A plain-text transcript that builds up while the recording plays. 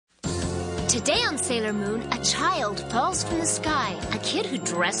Today on Sailor Moon, a child falls from the sky. A kid who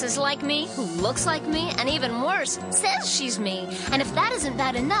dresses like me, who looks like me, and even worse, says she's me. And if that isn't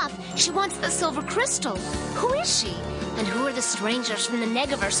bad enough, she wants the silver crystal. Who is she? And who are the strangers from the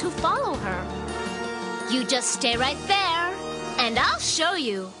Negaverse who follow her? You just stay right there, and I'll show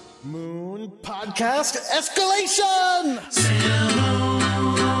you. Moon Podcast Escalation! Sailor Moon.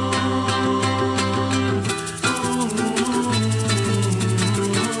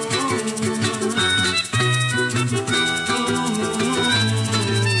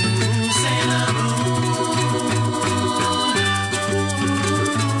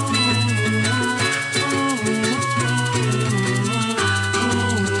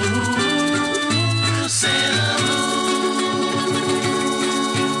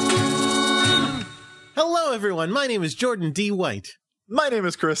 Hello, everyone. My name is Jordan D. White. My name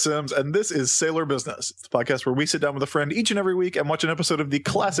is Chris Sims, and this is Sailor Business. It's the podcast where we sit down with a friend each and every week and watch an episode of the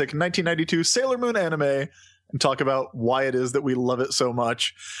classic 1992 Sailor Moon anime and talk about why it is that we love it so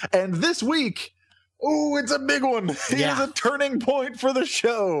much. And this week, it's a big one. It is a turning point for the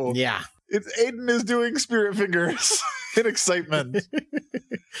show. Yeah. Aiden is doing spirit fingers in excitement.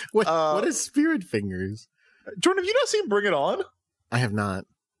 What is Spirit Fingers? Jordan, have you not seen Bring It On? I have not.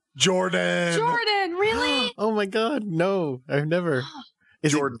 Jordan, really? Oh my god, no, I've never.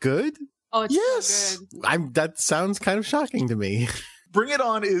 Is Jordan. it good? Oh, it's Yes. so good. That sounds kind of shocking to me. Bring It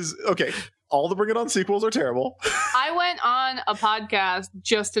On is okay. All the Bring It On sequels are terrible. I went on a podcast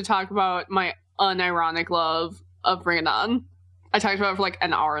just to talk about my unironic love of Bring It On. I talked about it for like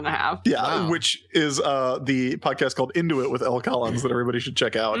an hour and a half. Yeah, Wow. which is the podcast called Into It with Elle Collins that everybody should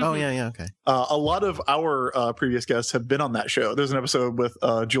check out. Oh yeah, okay. A lot of our previous guests have been on that show. There's an episode with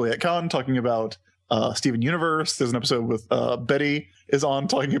Juliette Kahn talking about Steven Universe. There's an episode with Betty is on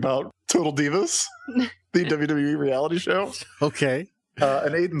talking about Total Divas, the WWE reality show. Okay.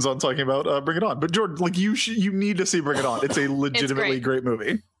 And Aiden's on talking about Bring It On. But Jordan, like you need to see Bring It On. It's a legitimately great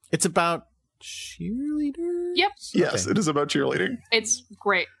movie. It's about cheerleaders? Yep. Yes, Okay. it is about cheerleading. It's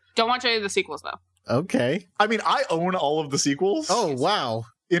great. Don't watch any of the sequels, though. Okay. I mean, I own all of the sequels. Oh, wow.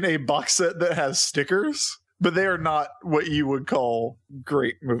 In a box set that has stickers, but they are not what you would call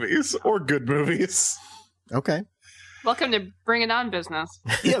great movies or good movies. Okay. Welcome to Bring It On Business.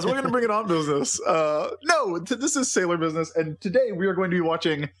 Yes, we're going to bring it on business. This is Sailor Business, and today we are going to be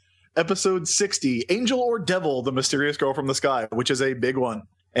watching episode 60, Angel or Devil, the Mysterious Girl from the Sky, which is a big one.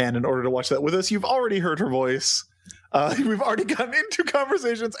 And in order to watch that with us, you've already heard her voice. We've already gotten into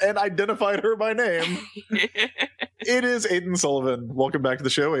conversations and identified her by name. It is Aiden Sullivan. Welcome back to the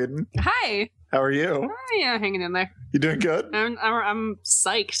show, Aiden. Hi. How are you? Oh, yeah, hanging in there. You doing good? I'm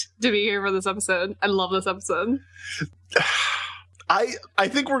psyched to be here for this episode. I love this episode. I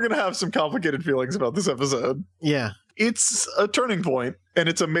think we're going to have some complicated feelings about this episode. Yeah. It's a turning point, and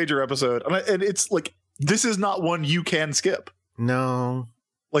it's a major episode. And it's like, this is not one you can skip. No.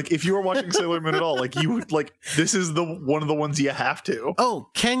 Like, if you are watching Sailor Moon at all, like, you would, like, this is one of the ones you have to. Oh,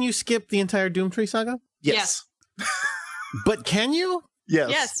 can you skip the entire Doomtree saga? Yes. But can you? Yes.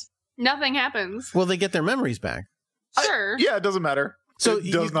 Yes. Nothing happens. Well, they get their memories back. Sure. Yeah, it doesn't matter. So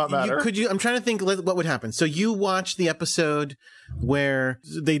it does not matter. I'm trying to think what would happen. So you watch the episode where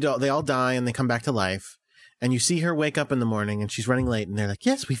they all die and they come back to life, and you see her wake up in the morning and she's running late, and they're like,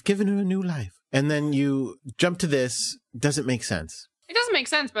 "Yes, we've given her a new life." And then you jump to this. Doesn't make sense. It doesn't make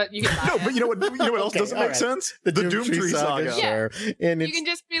sense, but you can buy No, it. but you know what else Okay, doesn't all make right. sense? The Doomtree Saga. Yeah. sure. And You it's, can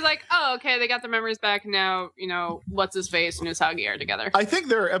just be like, oh, okay, they got their memories back now, what's his face and Usagi are together. I think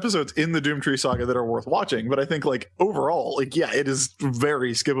there are episodes in the Doomtree Saga that are worth watching, but I think, like, overall, like, yeah, it is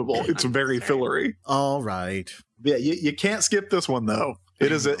very skippable. It's very fillery. all right. Yeah, you can't skip this one, though.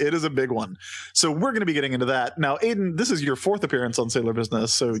 It is a big one. So we're going to be getting into that. Now, Aiden, this is your fourth appearance on Sailor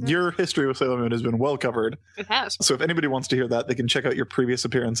Business, so your history with Sailor Moon has been well covered. It has. So if anybody wants to hear that, they can check out your previous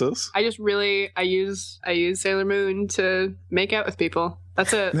appearances. I use Sailor Moon to make out with people.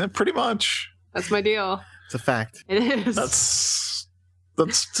 That's it. Yeah, pretty much. That's my deal. It's a fact. It is.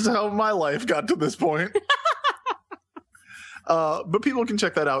 That's how my life got to this point. But people can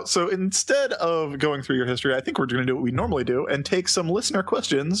check that out. So instead of going through your history, I think we're going to do what we normally do and take some listener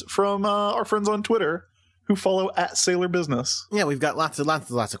questions from our friends on Twitter who follow at Sailor Business. Yeah, we've got lots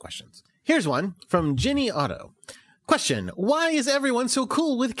of questions. Here's one from Ginny Otto. Question: why is everyone so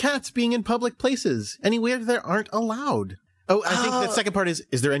cool with cats being in public places? Anywhere they aren't allowed? Oh, I think the second part is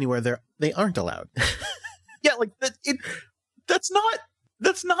there anywhere they aren't allowed? Yeah, like that's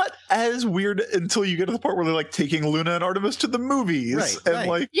not as weird until you get to the part where they're like taking Luna and Artemis to the movies. Right, and right.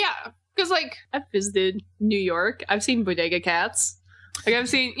 like, Yeah, because like I've visited New York. I've seen bodega cats. Like I've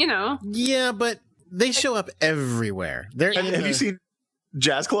seen, Yeah, but they show up everywhere. They're have you seen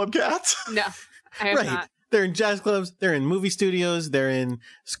jazz club cats? No, I have Right. not. They're in jazz clubs. They're in movie studios. They're in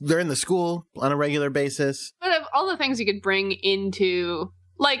the school on a regular basis. But of all the things you could bring into,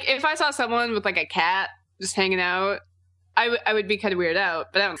 like, if I saw someone with like a cat just hanging out, I would be kind of weirded out.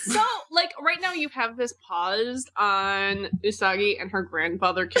 But I don't. So, like, right now you have this paused on Usagi and her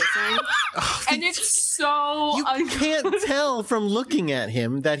grandfather kissing, and it's so You can't tell from looking at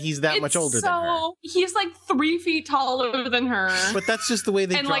him that he's that much older than her. He's like 3 feet taller than her, But that's just the way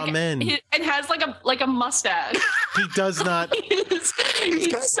they and draw like men. and has like a mustache. He does not.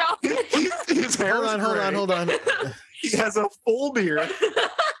 he's so. His hair Hold on. He has a full beard.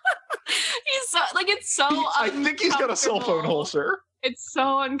 He's so like it's so. I think he's got a cell phone uncomfortable. holster. It's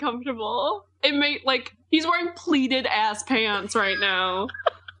so uncomfortable. It made like he's wearing pleated ass pants right now.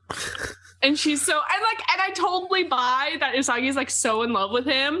 And she's so and I totally buy that Usagi's like so in love with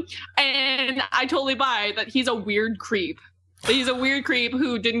him, and I totally buy that he's a weird creep. That he's a weird creep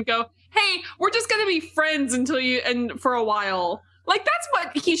who didn't go, "Hey, we're just gonna be friends for a while." Like that's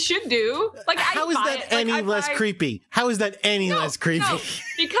what he should do. Like How is that any less creepy? How is that any less creepy? No,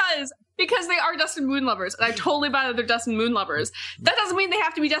 because they are Dustin Moon lovers, and I totally buy that they're Dustin Moon lovers. That doesn't mean they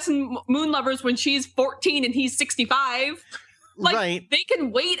have to be Dustin Moon lovers when she's 14 and he's 65. Like, Right. They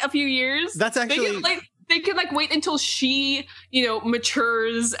can wait a few years. That's actually they can wait until she,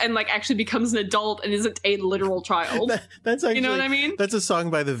 matures and like actually becomes an adult and isn't a literal child. That's actually, you know what I mean? That's a song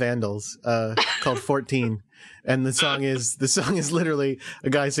by the Vandals called 14. And the song is literally a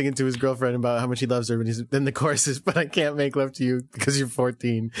guy singing to his girlfriend about how much he loves her, but then the chorus is, "But I can't make love to you because you're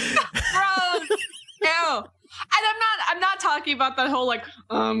 14." Gross. Ew. And I'm not talking about that whole like,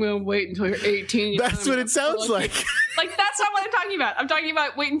 I'm gonna wait until you're 18. That's what it sounds like. Like that's not what I'm talking about. I'm talking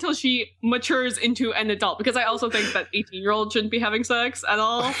about wait until she matures into an adult, because I also think that 18-year-olds shouldn't be having sex at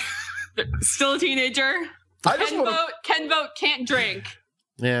all. They're still a teenager. Can vote, can't drink.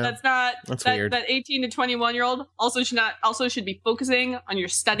 Yeah, That's weird. That 18 to 21-year-old also should be focusing on your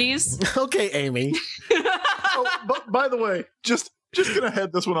studies. Okay, Amy. But by the way, just gonna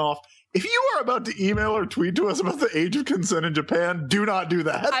head this one off. If you are about to email or tweet to us about the age of consent in Japan, do not do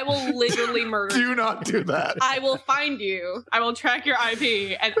that. I will literally murder you. Do not do that. I will find you. I will track your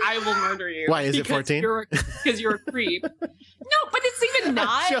IP, and I will murder you. Why, is it 14? Because you're a creep. No, but it's even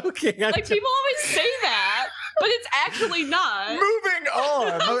not. Joking. Like, people always say that, but it's actually not. Moving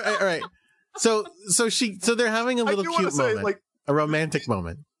on. All right. So they're having a little cute moment, like, a romantic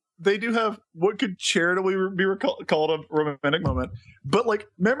moment. they do have what could charitably be called a romantic moment, but like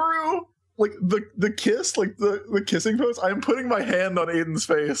Memoru, like the kiss, like the kissing pose. I'm putting my hand on Aiden's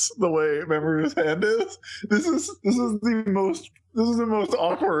face the way Memoru's hand is. This is the most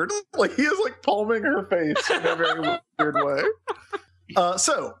awkward. Like he is like palming her face in a very weird way.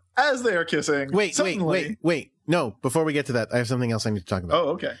 So as they are kissing, wait. No, before we get to that, I have something else I need to talk about. Oh,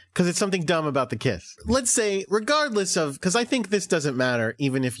 okay. Because it's something dumb about the kiss. Let's say, regardless of, because I think this doesn't matter,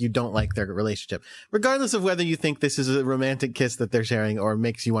 even if you don't like their relationship, regardless of whether you think this is a romantic kiss that they're sharing or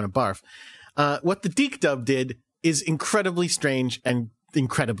makes you want to barf, what the Deke Dub did is incredibly strange and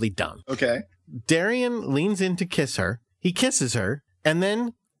incredibly dumb. Okay. Darien leans in to kiss her. He kisses her. And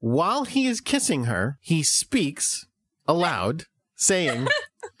then while he is kissing her, he speaks aloud, saying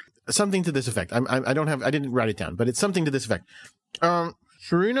something to this effect. I didn't write it down, but it's something to this effect.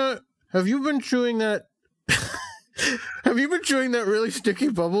 Serena, have you been chewing that? Have you been chewing that really sticky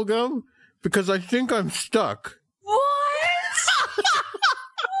bubble gum? Because I think I'm stuck. What?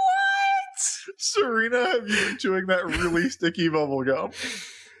 Serena, have you been chewing that really sticky bubble gum?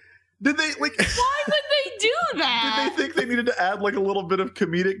 Did they like? Why would they do that? Did they think they needed to add like a little bit of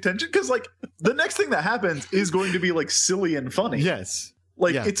comedic tension? Because like the next thing that happens is going to be like silly and funny. Yes.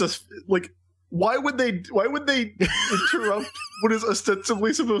 Like Yeah. it's why would they interrupt what is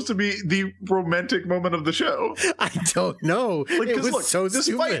ostensibly supposed to be the romantic moment of the show? I don't know. Like, It 'cause was so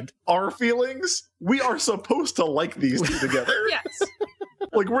despite stupid. our feelings, we are supposed to like these two together. Yes.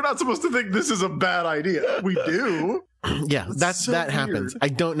 Like we're not supposed to think this is a bad idea. We do. Yeah, It's so that weird. happens. I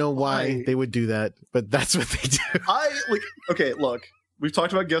don't know why Why? they would do that, but that's what they do. Okay, look. We've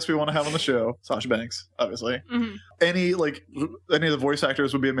talked about guests we want to have on the show. Sasha Banks, obviously. Mhm. Any of the voice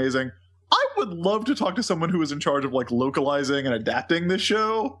actors would be amazing. I would love to talk to someone who is in charge of like localizing and adapting this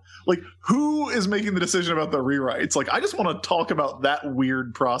show. Like, who is making the decision about the rewrites? Like, I just want to talk about that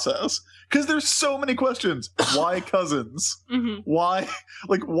weird process because there's so many questions. Why cousins? Mhm. Why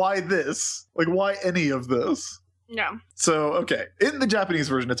this? Like, why any of this? No. So, okay. In the Japanese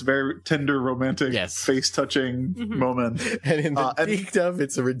version, it's a very tender, romantic, Yes. face-touching Mhm. moment. And in the and- Deke Dub,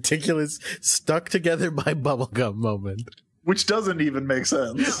 it's a ridiculous stuck together by bubblegum moment. which doesn't even make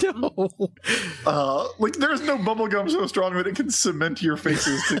sense. No. Like there's no bubblegum so strong that it can cement your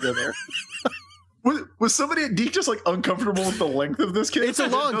faces together. Was somebody at Deke just like uncomfortable with the length of this kiss? It's a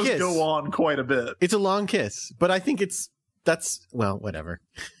long does kiss. Go on quite a bit. It's a long kiss, but I think that's whatever.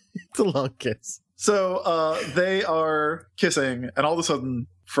 It's a long kiss. So they are kissing, and all of a sudden,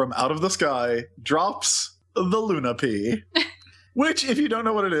 from out of the sky drops the Luna Pea. Which, if you don't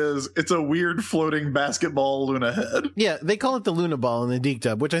know what it is, it's a weird floating basketball Luna head. Yeah, they call it the Luna Ball in the Deke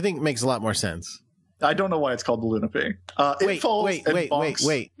dub, which I think makes a lot more sense. I don't know why it's called the Luna Pea. It falls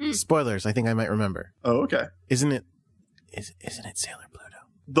wait. Spoilers. I think I might remember. Oh, okay. Isn't it Sailor Pluto?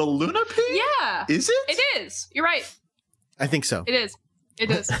 The Luna Pea? Yeah. Is it? It is. You're right. I think so. It is.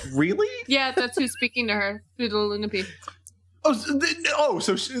 It is. Really? Yeah, that's who's speaking to her through the Luna Pea.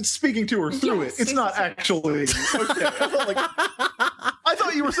 So it's speaking to her through Yes, it. It's not actually. Okay. I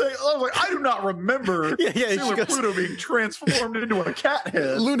thought you were saying. I was like, I do not remember Yeah, Sailor she goes- Pluto being transformed into a cat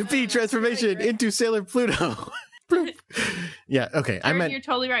head. Luna P transformation into Sailor Pluto. Yeah, okay. You're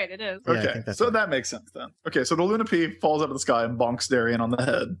totally right. It is. Yeah, I Okay, think that's so right. that makes sense then. Okay, so the Luna Pea falls out of the sky and bonks Darian on the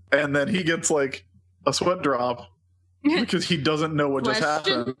head, and then he gets like a sweat drop because he doesn't know what just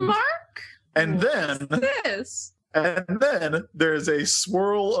Question happened. mark? And then, This. there's a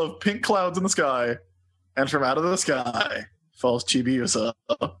swirl of pink clouds in the sky, and from out of the sky falls Chibiusa,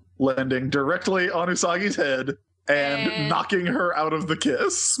 landing directly on Usagi's head and knocking her out of the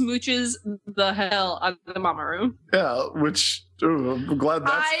kiss. Smooches the hell out of the Mamoru. Yeah, which I'm glad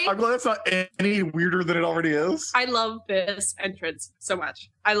that's not any weirder than it already is. I love this entrance so much.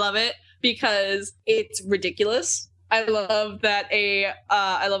 I love it because it's ridiculous. I love that a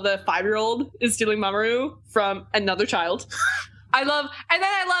 5-year-old is stealing Mamoru from another child. I love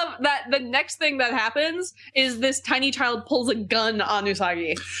that the next thing that happens is this tiny child pulls a gun on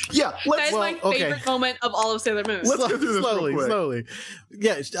Usagi. Yeah, That is my favorite moment of all of Sailor Moon. Let's go through this real quick. slowly.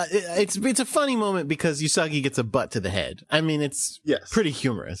 Yeah, it's a funny moment because Usagi gets a butt to the head. I mean, it's Yes. pretty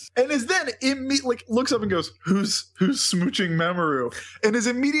humorous. And is then looks up and goes, "Who's smooching Mamoru?" And is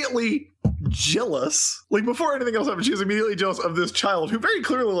immediately jealous. Like before anything else happened, she's immediately jealous of this child who very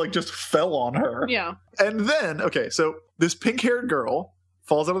clearly like just fell on her. Yeah. And then, okay, so this pink-haired girl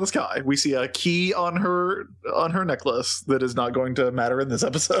falls out of the sky. We see a key on her necklace that is not going to matter in this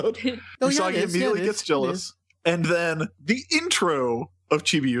episode. Oh, Usagi yeah, it is. immediately Yeah, it gets is. jealous. And then the intro of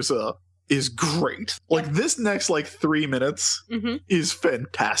Chibiusa is great. Like this next 3 minutes Mm-hmm. is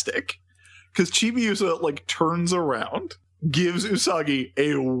fantastic. Because Chibiusa turns around, gives Usagi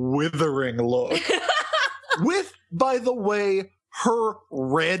a withering look. With, by the way, her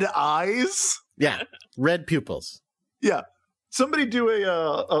red eyes. Yeah, red pupils. Yeah. Somebody do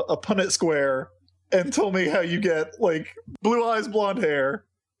a Punnett square and tell me how you get blue eyes, blonde hair,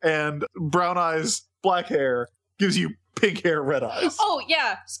 and brown eyes, black hair gives you pink hair, red eyes. Oh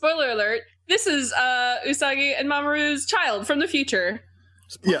yeah! Spoiler alert! This is Usagi and Mamoru's child from the future.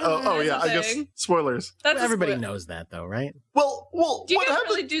 Yeah. Oh yeah. I guess thing. spoilers. That's a Everybody spoil- knows that, though, right? Well. Do you what guys happened?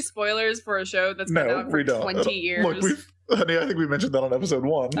 really do spoilers for a show that's been No, out for we don't. 20 years? Look, honey, I think we mentioned that on episode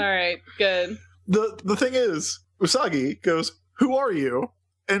 1. All right, good. The thing is, Usagi goes, "Who are you?"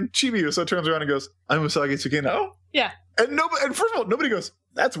 And Chibiusa turns around and goes, "I'm Usagi Tsukino." Yeah. And first of all, nobody goes,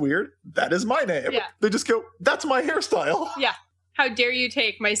 "That's weird. That is my name." Yeah. They just go, "That's my hairstyle." Yeah. How dare you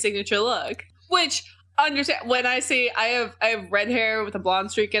take my signature look? Which understand when I see I have red hair with a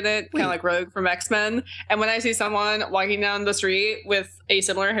blonde streak in it, kind of like Rogue from X-Men. And when I see someone walking down the street with a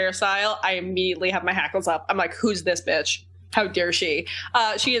similar hairstyle, I immediately have my hackles up. I'm like, who's this bitch? How dare she?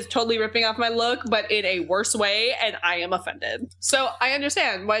 She is totally ripping off my look, but in a worse way, and I am offended. So I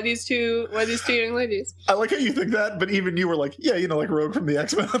understand why these two young ladies. I like how you think that, but even you were like, "Yeah, like Rogue from the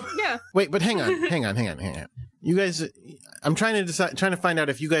X-Men." Yeah. Wait, but hang on. You guys, I'm trying to find out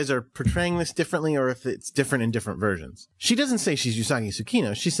if you guys are portraying this differently or if it's different in different versions. She doesn't say she's Usagi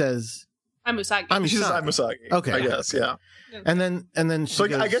Tsukino. She says, I'm Usagi. "I'm She says, Usagi." "I'm Usagi." Okay. I guess, yeah. And then she So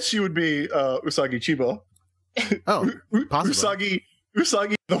goes, I guess she would be Usagi Chiba. oh, possibly.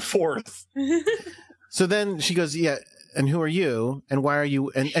 Usagi the 4th. So then she goes, "Yeah, and who are you? And why are you?"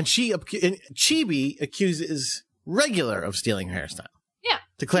 And Chibi accuses Regular of stealing her hairstyle. Yeah.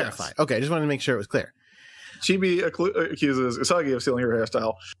 To clarify. Yes. Okay, I just wanted to make sure it was clear. Chibi accuses Usagi of stealing her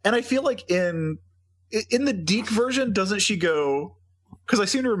hairstyle, and I feel like in the Deke version, doesn't she go? Because I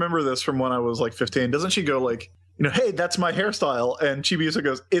seem to remember this from when I was 15. Doesn't she go "Hey, that's my hairstyle," and Chibiusa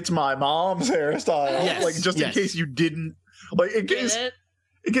goes, "It's my mom's hairstyle." Yes, just yes. in case you didn't, in case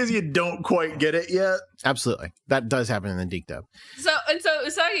you don't quite get it yet. Absolutely. That does happen in the Deke dub. So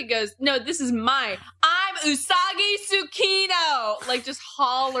Usagi goes, "No, this is I'm Usagi Tsukino! Like, just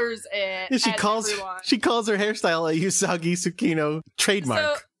hollers it. Yeah, at everyone. she calls her hairstyle a Usagi Tsukino trademark.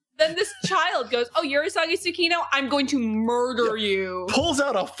 So then this child goes, "Oh, you're Usagi Tsukino? I'm going to murder you." Pulls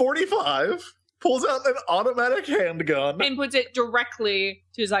out a 45, pulls out an automatic handgun. And puts it directly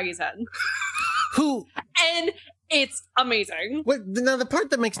to Usagi's head. Who? And it's amazing. Now, the part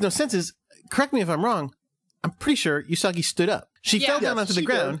that makes no sense is, correct me if I'm wrong, I'm pretty sure Usagi stood up. She fell down onto the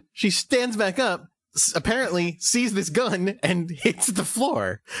ground. Did. She stands back up, apparently sees this gun, and hits the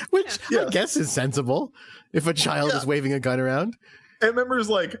floor, which I guess is sensible if a child is waving a gun around. And Member's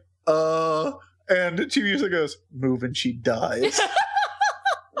like, and Chibiusa goes, move, and she dies.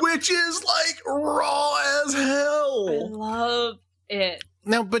 Which is like raw as I hell. love it.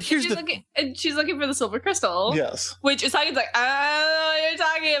 Now, but here's She's looking for the silver crystal. Yes. Which Usagi's like, what are you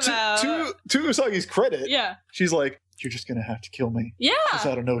talking about? To Usagi's credit, Yeah. she's like, you're just going to have to kill me. Yeah. Because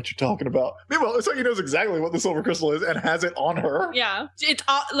I don't know what you're talking about. Meanwhile, Usagi knows exactly what the silver crystal is and has it on her. Yeah. It's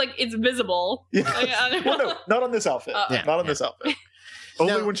like, it's visible. Yeah. Like, Well, no, not on this outfit. Yeah. Not on this outfit.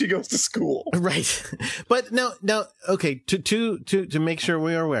 Only when she goes to school. Right. But now, okay, to make sure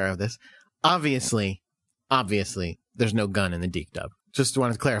we are aware of this, obviously, there's no gun in the Deke dub. Just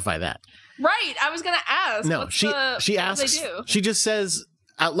wanted to clarify that. Right. I was going to ask. No, she asks, she just says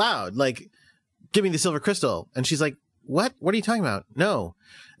out loud, like, give me the silver crystal. And she's like, what? What are you talking about? No.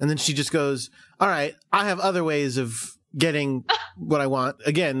 And then she just goes, all right, I have other ways of getting what I want.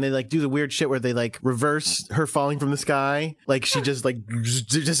 Again, they like do the weird shit where they like reverse her falling from the sky. Like she just like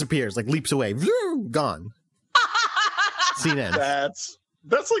disappears, like leaps away. Gone. Scene ends.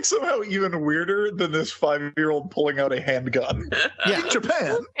 That's like somehow even weirder than this 5-year-old pulling out a handgun. Yeah. In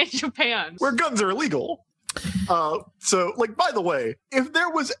Japan. In Japan. Where guns are illegal. So, like, by the way, if there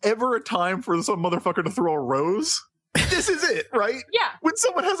was ever a time for some motherfucker to throw a rose, this is it, right? Yeah. When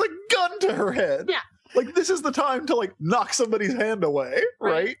someone has a gun to her head. Yeah. Like, this is the time to, like, knock somebody's hand away,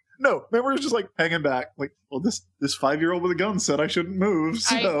 right? No, remember, it's just, like, hanging back. Like, well, this 5-year-old with a gun said I shouldn't move,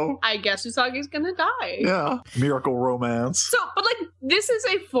 so... I guess Usagi's gonna die. Yeah. Miracle romance. So, but, like, this is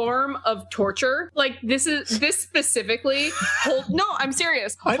a form of torture. Like, this specifically... no, I'm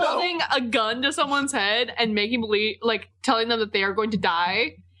serious. I know. Holding a gun to someone's head and making believe... Like, telling them that they are going to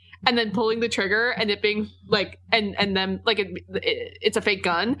die... And then pulling the trigger and it being like, and then like it's a fake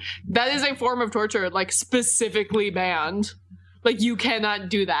gun. That is a form of torture, like specifically banned. Like you cannot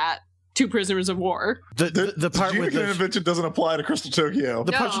do that to prisoners of war. The part with the Intervention doesn't apply to Crystal Tokyo.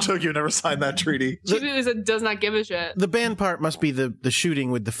 Crystal Tokyo never signed that treaty. Chibiusa does not give a shit. The banned part must be the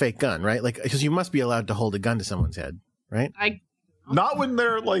shooting with the fake gun, right? Like because you must be allowed to hold a gun to someone's head, right? Not when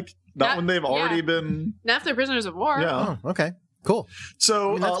they're like, not when they've already been. Not if they're prisoners of war. Yeah. Oh, okay. Cool.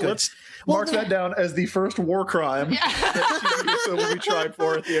 So let's mark that down as the first war crime that Chibiusa will be tried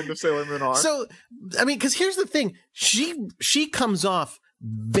for at the end of Sailor Moon Arc. So, I mean, because here's the thing. She comes off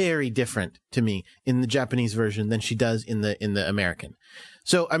very different to me in the Japanese version than she does in the American.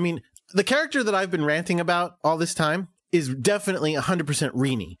 So, I mean, the character that I've been ranting about all this time is definitely 100%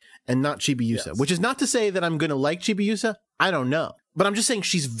 Rini and not Chibiusa, which is not to say that I'm going to like Chibiusa. I don't know. But I'm just saying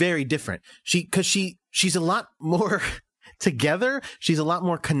she's very different. She's a lot more... together, she's a lot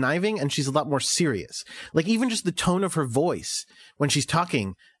more conniving and she's a lot more serious. Like even just the tone of her voice when she's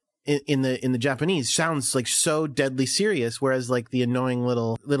talking in the Japanese sounds like so deadly serious, whereas like the annoying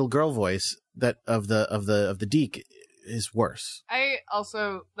little girl voice that of the Deke is worse. I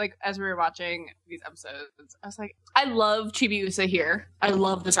also like as we were watching these episodes, I was like, I love Chibiusa here. I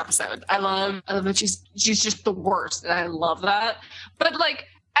love this episode. I love that she's just the worst, and I love that. But like.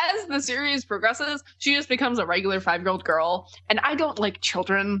 As the series progresses, she just becomes a regular 5-year-old girl, and I don't like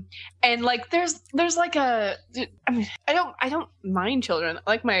children. And like, there's like I mean, I don't mind children. I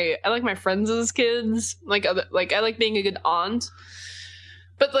like my friends as kids. I like being a good aunt.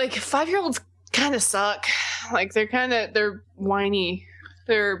 But like, 5-year-olds kind of suck. Like they're whiny.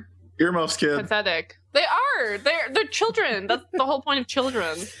 They're earmuffs, kid. Pathetic. They are. They're children. That's the whole point of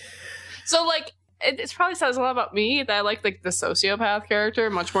children. So like. It probably says a lot about me that I like the sociopath character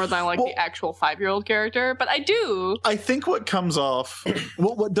much more than I like the actual 5-year-old character, but I do. I think what comes off,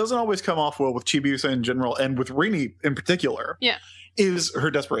 what doesn't always come off well with Chibiusa in general and with Rini in particular, is her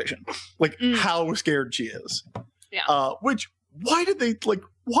desperation. Like how scared she is. Yeah.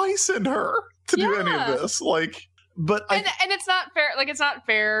 Why send her to do any of this? Like, but and it's not fair. Like, it's not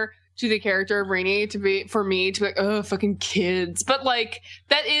fair to the character of Rini for me to be like, oh, fucking kids. But like,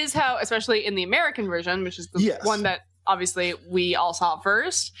 that is how, especially in the American version, which is the one that obviously we all saw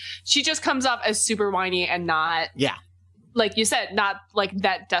first, she just comes off as super whiny and not like you said, not like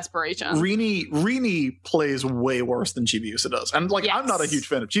that desperation. Rini plays way worse than Chibiusa does. And like, I'm not a huge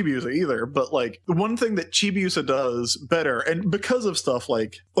fan of Chibiusa either, but like the one thing that Chibiusa does better, and because of stuff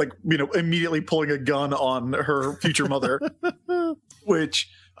like, you know, immediately pulling a gun on her future mother, which,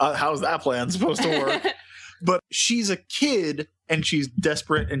 how's that plan supposed to work? But she's a kid and she's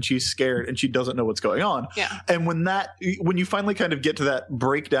desperate and she's scared and she doesn't know what's going on. Yeah. And when you finally kind of get to that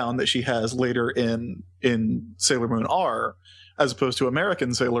breakdown that she has later in Sailor Moon R, as opposed to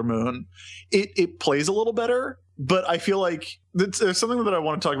American Sailor Moon, it plays a little better. But I feel like there's something that I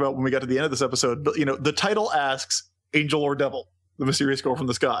want to talk about when we get to the end of this episode. But, you know, the title asks Angel or Devil, the mysterious girl from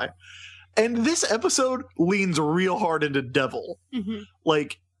the sky. And this episode leans real hard into Devil. Mm-hmm.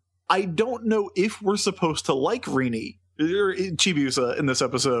 Like, I don't know if we're supposed to like Rini or Chibiusa in this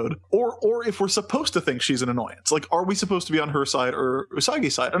episode, or if we're supposed to think she's an annoyance. Like, are we supposed to be on her side or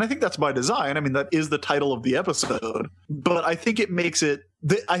Usagi's side? And I think that's by design. I mean, that is the title of the episode. But I think it makes it...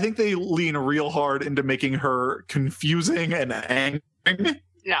 I think they lean real hard into making her confusing and angry.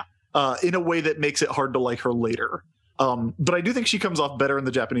 Yeah. In a way that makes it hard to like her later. But I do think she comes off better in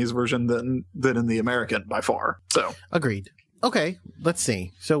the Japanese version than in the American by far. So agreed. Okay, let's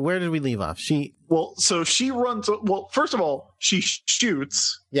see. So where did we leave off? So she runs. Well, first of all, she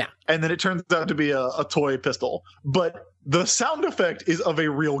shoots. Yeah. And then it turns out to be a toy pistol. But the sound effect is of a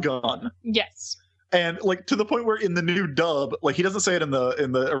real gun. Yes. And like to the point where in the new dub, like he doesn't say it in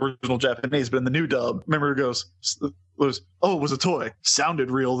the original Japanese, but in the new dub, remember it goes, it was a toy. Sounded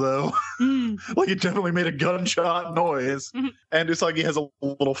real though. Like it definitely made a gunshot noise. Mm-hmm. And Usagi has a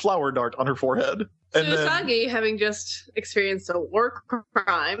little flower dart on her forehead. So Usagi, having just experienced a war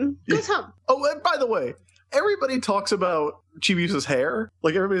crime, goes home. Oh, and by the way, everybody talks about Chibiusa's hair.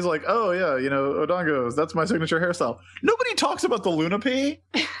 Like everybody's like, oh yeah, you know, Odango's, that's my signature hairstyle. Nobody talks about the Luna P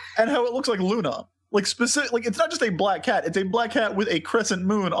and how it looks like Luna. Like specific, like it's not just a black cat; it's a black cat with a crescent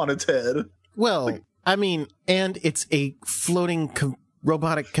moon on its head. Well, I mean, and it's a floating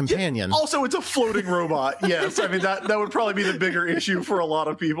robotic companion. Yeah, also, it's a floating robot. Yes, I mean that would probably be the bigger issue for a lot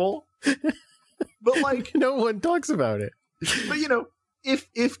of people. But like, no one talks about it. But you know,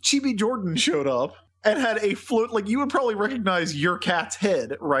 if Chibi Jordan showed up and had a float, like you would probably recognize your cat's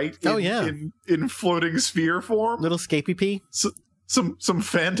head, right? In floating sphere form, little Scapy P. Some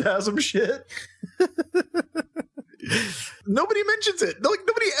phantasm shit. Nobody mentions it. Like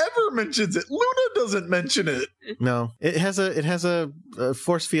nobody ever mentions it. Luna doesn't mention it. No, it has a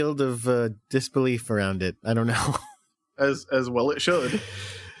force field of disbelief around it. I don't know. As well it should.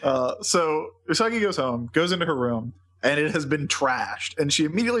 So Usagi goes home, goes into her room, and it has been trashed. And she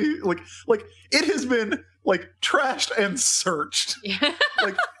immediately like it has been like trashed and searched. Yeah.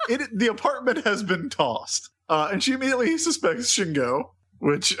 Like the apartment has been tossed. And she immediately suspects Shingo,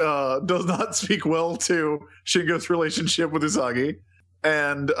 which does not speak well to Shingo's relationship with Usagi,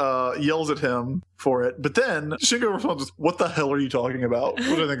 and yells at him for it. But then Shingo responds with, "What the hell are you talking about?"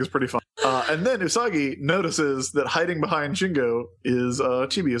 Which I think is pretty fun. And then Usagi notices that hiding behind Shingo is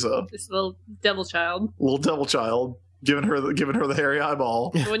Chibiusa. This little devil child. Little devil child. Giving her the hairy eyeball.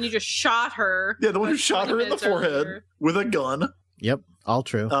 The one you just shot her. Yeah, the one who shot her in the forehead with a gun. Yep, all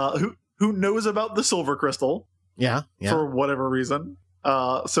true. Who knows about the silver crystal? Yeah. For whatever reason.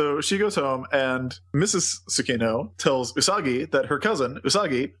 So she goes home, and Mrs. Tsukino tells Usagi that her cousin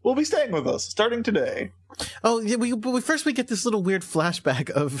Usagi will be staying with us starting today. Oh, yeah. But first we get this little weird flashback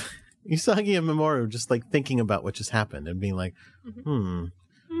of Usagi and Mamoru just like thinking about what just happened and being like, that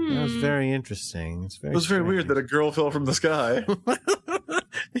was very interesting. It was very weird that a girl fell from the sky.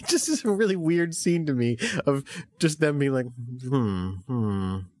 It just is a really weird scene to me of just them being like,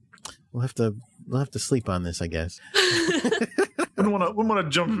 We'll have to sleep on this, I guess. Wouldn't want to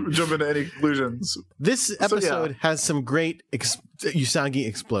jump into any conclusions. This episode has some great Usagi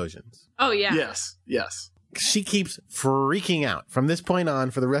explosions. Oh yeah. Yes. She keeps freaking out from this point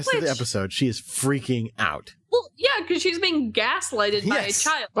on. For the rest of the episode, she is freaking out. Well, yeah, because she's being gaslighted by a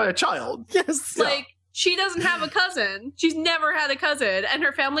child. By a child. Yes. Like, she doesn't have a cousin. She's never had a cousin. And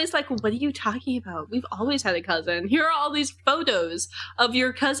her family's like, what are you talking about? We've always had a cousin. Here are all these photos of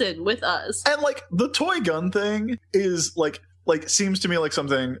your cousin with us. And like the toy gun thing is like seems to me like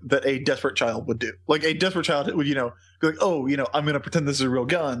something that a desperate child would do. Like a desperate child would, go like, oh, I'm going to pretend this is a real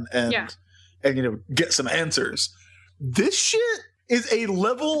gun and get some answers. This shit is a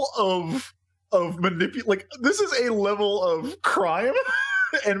level of like this is a level of crime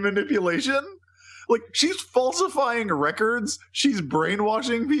and manipulation. Like, she's falsifying records. She's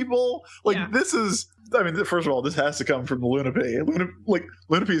brainwashing people. Like, this is... I mean, first of all, this has to come from the Luna P.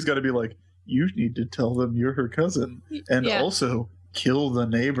 Luna P's got to be like, you need to tell them you're her cousin. And also, kill the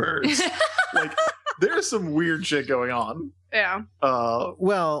neighbors. Like, there's some weird shit going on. Yeah.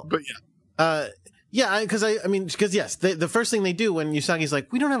 Well, But yeah. Because yes, the first thing they do when Usagi's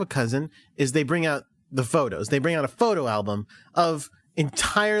like, we don't have a cousin, is they bring out the photos. They bring out a photo album of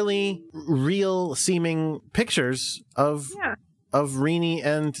entirely real seeming pictures of Rini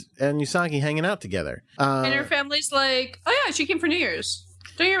and Usagi hanging out together. And her family's like, oh yeah, she came for New Year's.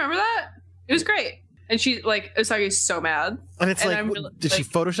 Don't you remember that? It was great. And she, like, Usagi's so mad. And it's and like, I'm really- did she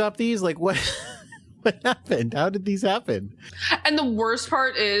Photoshop these? Like, what? What happened? How did these happen? And the worst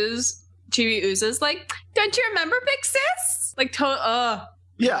part is Chibi Usa's like, don't you remember, big sis? Like,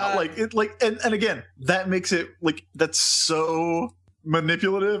 Yeah, and again, that makes it like that's so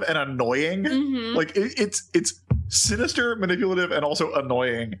manipulative and annoying. mhm. Like it's sinister, manipulative, and also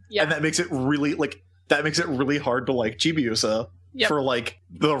annoying. Yeah. And that makes it really hard to like Chibi Usa Yep. for like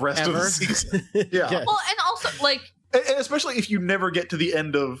the rest of Ever? the season. Yeah. Well, and also, like, And especially if you never get to the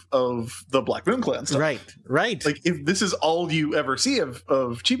end of the Black Moon Clan stuff. Right. Like if this is all you ever see of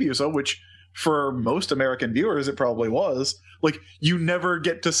Chibiusa, which for most American viewers it probably was, like you never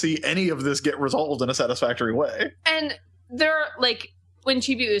get to see any of this get resolved in a satisfactory way. and they're like, when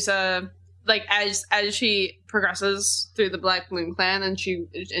Chibi Usa, like, as she progresses through the Black Moon Clan, and she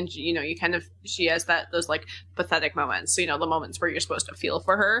you know, she has those like pathetic moments, you know, the moments where you're supposed to feel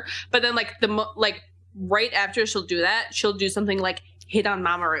for her, but then like right after she'll do that, she'll do something like hit on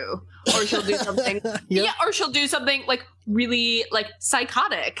Mamoru, or she'll do something or she'll do something like really like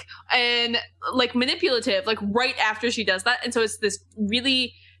psychotic and like manipulative, like right after she does that. And so it's this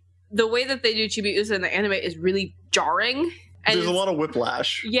really, the way that they do Chibi Usa in the anime is really jarring. And There's a lot of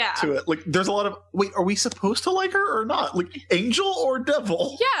whiplash Yeah. to it. Like there's a lot of, wait, are we supposed to like her or not? Like angel or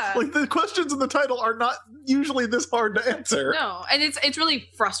devil? Yeah. Like the questions in the title are not usually this hard to answer. No, and it's really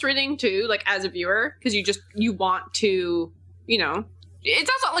frustrating too, like as a viewer, because you want to, you know,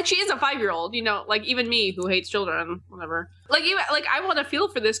 it's also like she is a 5-year-old, you know, like even me who hates children, whatever. Like I want to feel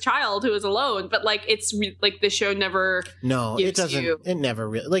for this child who is alone, but like like the show never. No, gives it doesn't. you- It never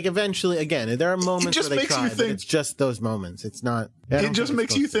really. Like eventually, again, there are moments just where they makes you try, but think- it's just those moments. It's not. I It don't just think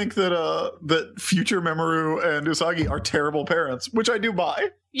makes it's you supposed think that future Mamoru and Usagi are terrible parents, which I do buy.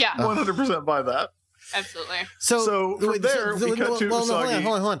 Yeah, 100% buy that. absolutely. So from there, we cut to Usagi.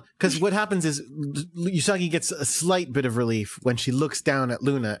 Hold on. Because what happens is Usagi gets a slight bit of relief when she looks down at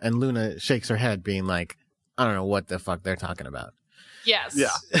Luna, and Luna shakes her head, being like, "I don't know what the fuck they're talking about." Yes. Yeah.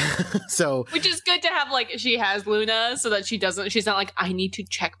 So Which is good to have, like, she has Luna so that she's not like, I need to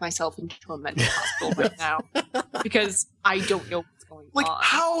check myself into a mental hospital right now because I don't know what's going Like on.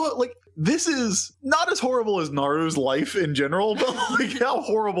 how this is not as horrible as Naru's life in general, but like how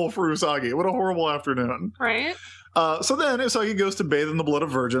horrible for Usagi. What a horrible afternoon. Right? So then Usagi goes to bathe in the blood of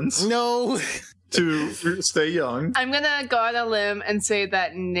virgins no, to stay young. I'm gonna go out on a limb and say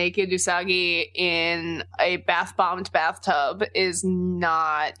that naked Usagi in a bath-bombed bathtub is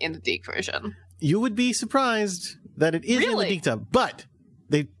not in the Deke version. you would be surprised that it is in the Really? Deke tub, but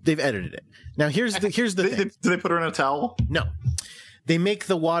they've edited it. Now here's the thing. Do they put her in a towel? No, they make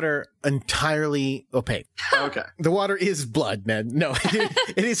the water entirely opaque. Okay. The water is blood, man. No,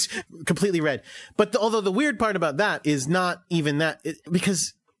 it is completely red. But although the weird part about that is not even that,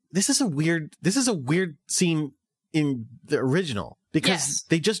 because this is a weird scene in the original, because Yes.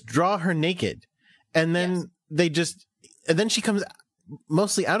 they just draw her naked, and then and then she comes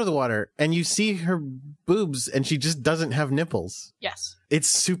mostly out of the water, and you see her boobs, and she just doesn't have nipples. Yes. It's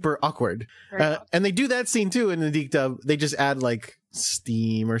super awkward. Very odd. And they do that scene too in the Deke dub. They just add like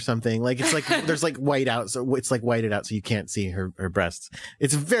steam or something. Like it's like there's like white out, so it's like whited out so you can't see her breasts.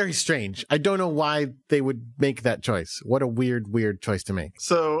 It's very strange. I don't know why they would make that choice. What a weird choice to make.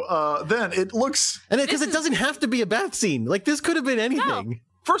 So then it looks. And because it doesn't have to be a bath scene. Like this could have been anything.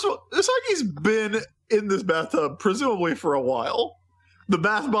 First of all, Usagi's been in this bathtub presumably for a while. The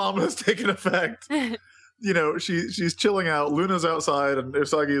bath bomb has taken effect. You know, she's chilling out. Luna's outside, and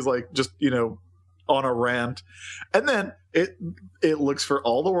Usagi's like just, you know, on a rant. And then it looks for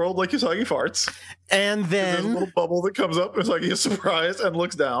all the world like Usagi farts. And There's a then little bubble that comes up. Usagi is surprised and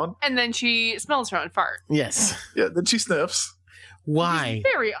looks down. And then she smells her own fart. yes. Yeah, then she sniffs. Why?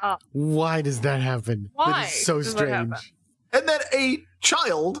 Very odd. Why does that happen? That Why is so does that happen? strange. And then a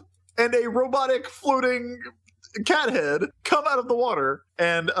child and a robotic floating cat head come out of the water.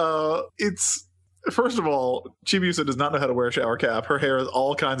 And it's, first of all, Chibiusa does not know how to wear a shower cap. Her hair is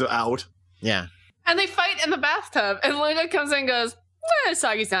all kinds of out. Yeah. And they fight in the bathtub, and Luna comes in and goes,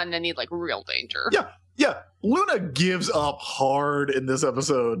 Usagi's not in any, like, real danger. Yeah, Luna gives up hard in this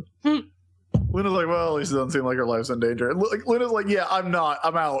episode. Luna's like, well, at least it doesn't seem like her life's in danger. And Luna's like, yeah, I'm not.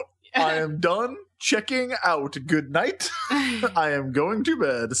 I'm out. I am done checking out. Good night. I am going to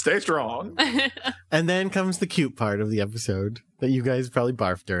bed. Stay strong. And then comes the cute part of the episode that you guys probably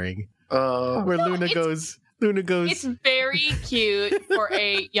barfed during, where Luna goes. It's very cute for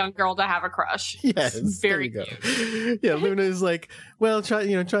a young girl to have a crush. Yes, it's very there you cute. Yeah, Luna is like, well, try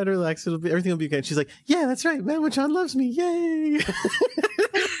to relax. Everything will be okay. And she's like, yeah, that's right. Mama-chan loves me. Yay.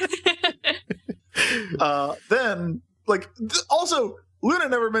 Then, also, Luna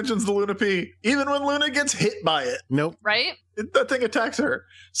never mentions the Luna P, even when Luna gets hit by it. Nope. Right? That thing attacks her.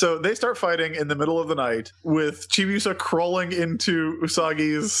 So they start fighting in the middle of the night with Chibiusa crawling into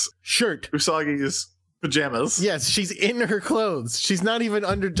Usagi's pajamas. Yes, she's in her clothes. She's not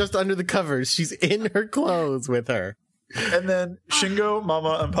even just under the covers. She's in her clothes with her. And then Shingo,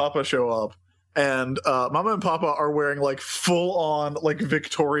 Mama, and Papa show up. And Mama and Papa are wearing full on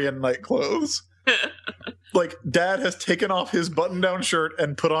Victorian night clothes. Dad has taken off his button-down shirt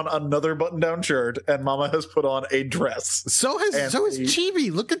and put on another button-down shirt, and Mama has put on a dress. So is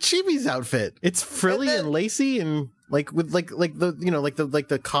Chibi. Look at Chibi's outfit. It's frilly and lacy and with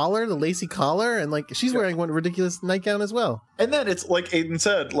the collar, the lacy collar, and she's wearing one ridiculous nightgown as well. And then it's like Aiden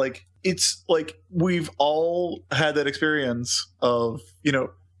said, it's we've all had that experience of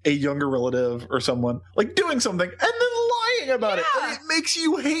a younger relative or someone doing something and then lying about it, and it makes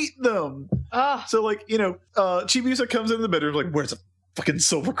you hate them. So Chibiusa comes into the bedroom where's the fucking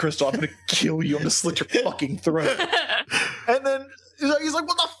silver crystal? I'm gonna kill you. I'm gonna slit your fucking throat. And then he's like,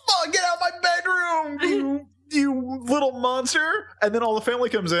 what the fuck? Get out of my bedroom, you little monster. And then all the family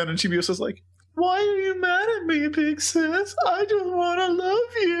comes in and Chibiusa's like, why are you mad at me, big sis? I just want to love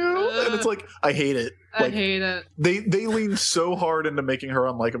you. And it's I hate it. I hate it. They lean so hard into making her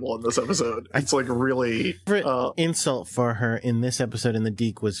unlikable in this episode. It's really insult for her in this episode in the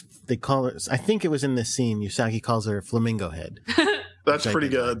Deke was they call her. I think it was in this scene. Usagi calls her flamingo head. That's pretty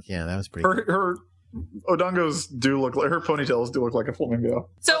good. Yeah, that was pretty good. Her Odongos do look like her ponytails do look like a flamingo.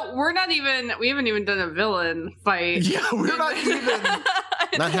 So we haven't even done a villain fight. Yeah, we're not even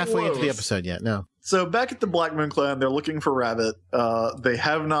not halfway into the episode yet. No. So back at the Black Moon Clan, they're looking for Rabbit. They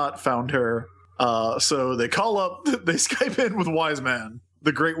have not found her. So they call up, they Skype in with Wise Man,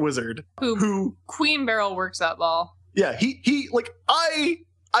 the Great Wizard, who Queen Beryl works at ball. Yeah, he I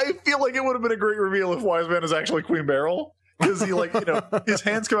feel like it would have been a great reveal if Wise Man is actually Queen Beryl. Because he his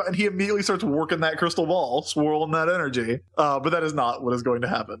hands come out and he immediately starts working that crystal ball, swirling that energy. But that is not what is going to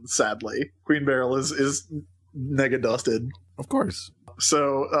happen, sadly. Queen Beryl is nega dusted. Of course.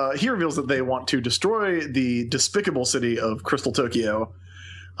 So he reveals that they want to destroy the despicable city of Crystal Tokyo.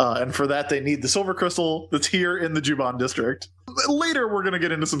 And for that, they need the silver crystal that's here in the Juban district. Later, we're going to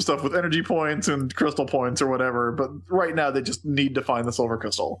get into some stuff with energy points and crystal points or whatever. But right now, they just need to find the silver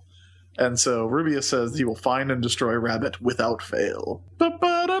crystal. And so Rubius says he will find and destroy Rabbit without fail.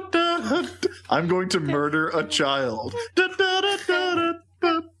 I'm going to murder a child.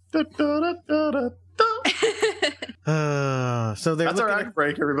 So that's our act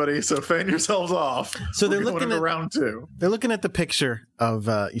break, everybody. So fan yourselves off. So they're looking at round 2. They're looking at the picture of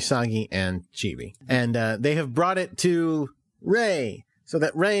Usagi and Chibi, and they have brought it to Rei so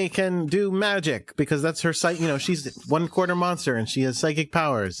that Rei can do magic because that's her she's 1/4 monster and she has psychic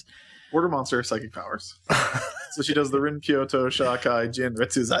powers. Quarter monster, psychic powers. So she does the Rin Kyoto Shakai Jin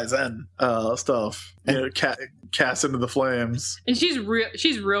Retsu Zaizen stuff. Cast into the flames. And she's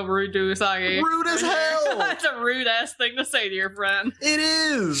real rude to Usagi. Rude as hell. That's a rude ass thing to say to your friend. It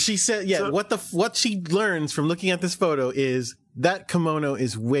is. She said, what she learns from looking at this photo is that kimono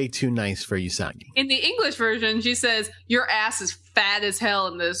is way too nice for Usagi. In the English version, she says, your ass is fat as hell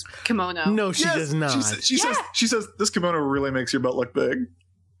in this kimono. No, she does not. She says, this kimono really makes your butt look big.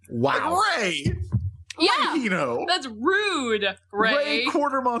 Wow. Ray! Yeah, Hino. That's rude, Ray.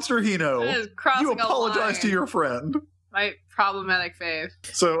 Quarter monster Hino. That is crossing you apologize to your friend. My problematic fave.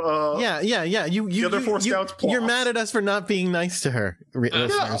 So, yeah. You, the other 4 scouts plops. You're mad at us for not being nice to her,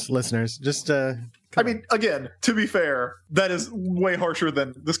 listeners. Just, I mean, again, to be fair, that is way harsher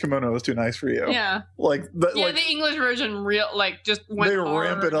than this kimono is too nice for you. Yeah. The English version just went they hard.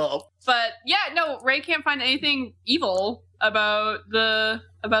 ramp it up. But yeah, no, Ray can't find anything evil about the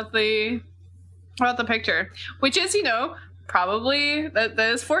picture, which is probably that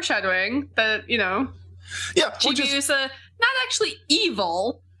is foreshadowing that Chibiusa not actually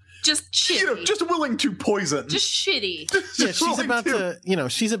evil, just shitty. Just willing to poison, just shitty.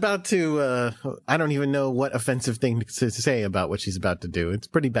 She's about to I don't even know what offensive thing to say about what she's about to do. It's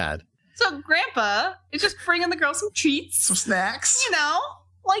pretty bad. So Grandpa is just bringing the girl some treats, some snacks,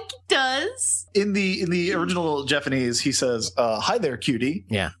 like he does. In the original Japanese, he says, hi there, cutie.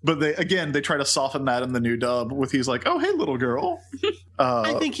 Yeah. But they try to soften that in the new dub with he's like, oh, hey, little girl.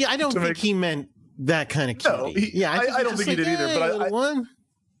 I don't think he meant that kind of No, cutie. he- I don't think he did either, but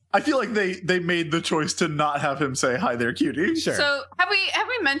I feel like they made the choice to not have him say hi there, cutie. Sure. So have we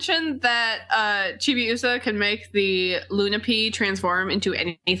mentioned that Chibiusa can make the Lunapee transform into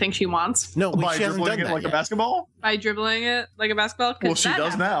anything she wants no, By she hasn't dribbling done it that like yet. a basketball? by dribbling it like a basketball? 'Cause Well, she that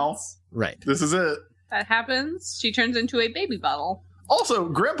does now. happens. Right. This is it. That happens. She turns into a baby bottle. Also,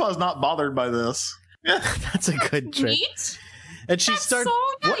 Grandpa's not bothered by this. Yeah. That's a good trick. Neat. And she That's starts,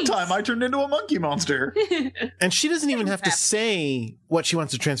 so nice. One time I turned into a monkey monster. and she doesn't even have to say what she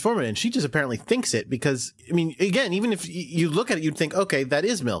wants to transform it in. She just apparently thinks it because, I mean, again, even if you look at it, you'd think, okay, that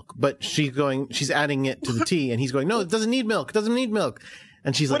is milk. But she's adding it to the tea, and he's going, no, it doesn't need milk. It doesn't need milk.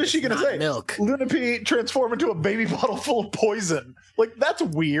 And she's What like, is she "It's going to not say? Milk. Lunapee transform into a baby bottle full of poison. Like, that's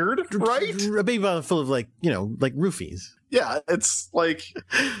weird, right? A baby bottle full of like roofies. Yeah, it's like,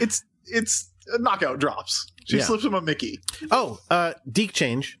 it's knockout drops. She Yeah. slips him a Mickey. Oh, Deke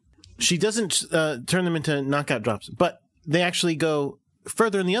change. She doesn't turn them into knockout drops, but they actually go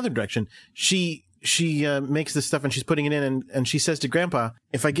further in the other direction. She makes this stuff and she's putting it in, and she says to Grandpa,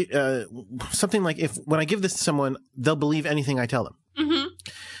 if I get something like, when I give this to someone, they'll believe anything I tell them. Mm-hmm.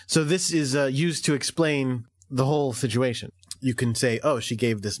 So this is used to explain the whole situation. You can say, oh, she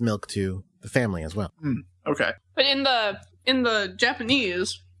gave this milk to the family as well. Okay. But in the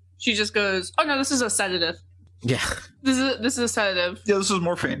Japanese, she just goes, "Oh no, this is a sedative. Yeah. This is a sedative." Yeah, this is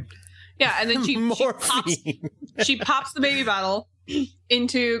morphine. Yeah, and then she Morphine. pops the baby bottle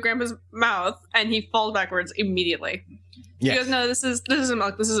into Grandpa's mouth, and he falls backwards immediately. She Yeah. goes, "No, this is a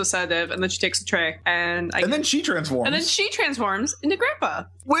milk. This is a sedative." And then she takes a tray, and then she transforms. she transforms into Grandpa.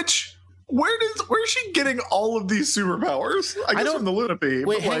 Which, where is she getting all of these superpowers? I guess don't- from the Lunapee.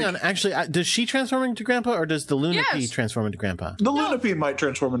 Wait, but, hang like, on. Actually, does she transform into Grandpa, or does the Lunapee Yes. transform into Grandpa? The Lunapee might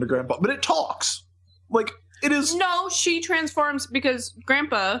transform into Grandpa, but it talks. Like, it is... No, she transforms because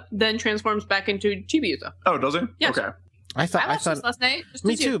Grandpa then transforms back into Chibiusa. Oh, does he? Yes. Okay. I I thought. watched this last night. Just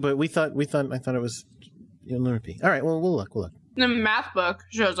Me as you. too, but I thought it was Lunapee. All right, well, we'll look. The math book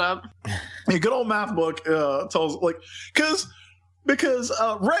shows up. A good old math book tells, like, because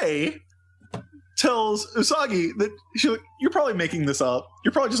Ray tells Usagi that she's like, you're probably making this up.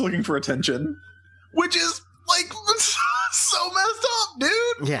 You're probably just looking for attention, which is like so messed up,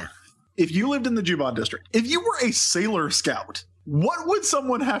 dude. Yeah. If you lived in the Juban district, if you were a Sailor Scout, what would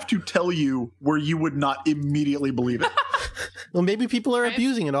someone have to tell you where you would not immediately believe it? Well, maybe people are Right.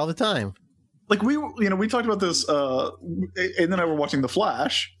 abusing it all the time. Like we talked about this, and then I were watching The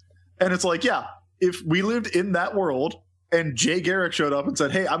Flash, and it's like, yeah, if we lived in that world and Jay Garrick showed up and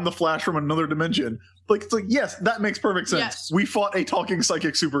said, "Hey, I'm the Flash from another dimension," like it's like, yes, that makes perfect sense. Yes. We fought a talking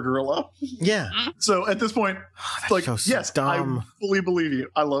psychic super gorilla, Yeah. so at this point, like, show's so yes, dumb. I fully believe you.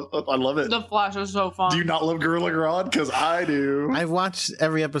 I love it. The Flash is so fun. Do you not love Gorilla Grodd? Because I do. I've watched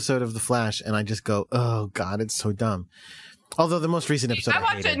every episode of The Flash, and I just go, "Oh God, it's so dumb." Although the most recent episode, I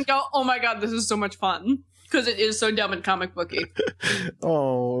watched it and go, "Oh my god, this is so much fun." Because it is so dumb and comic booky.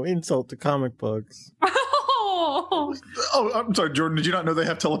 Oh, insult to comic books. Oh, I'm sorry, Jordan. Did you not know they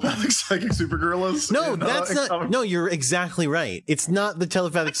have telepathic psychic super gorillas? No, in, that's in not. comic- No, you're exactly right. It's not the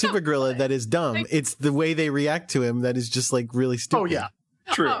telepathic super gorilla that is dumb. It's the way they react to him that is just like really stupid. Oh yeah,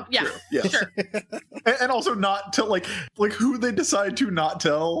 true. Oh, yeah. True. Yes. Sure. And also not tell like who they decide to not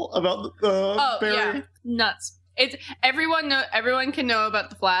tell about Oh Barry. yeah, nuts. It's everyone can know about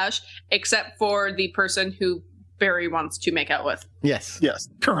the Flash except for the person who Barry wants to make out with Yes. Yes,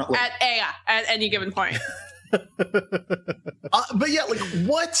 currently. at any given point. But yeah, like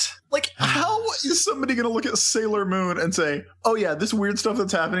what? Like how is somebody going to look at Sailor Moon and say, "Oh yeah, this weird stuff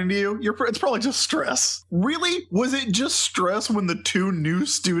that's happening to you, it's probably just stress." Really? Was it just stress when the two new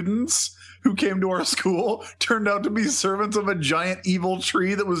students who came to our school turned out to be servants of a giant evil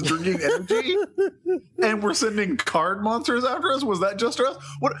tree that was drinking energy? And we're sending card monsters after us? Was that just stress?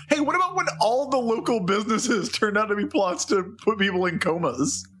 What about when all the local businesses turned out to be plots to put people in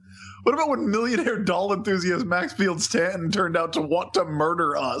comas? What about when millionaire doll enthusiast Maxfield Stanton turned out to want to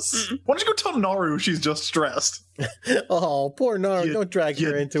murder us? Why don't you go tell Naru she's just stressed? Oh, poor Nara. You- Don't drag her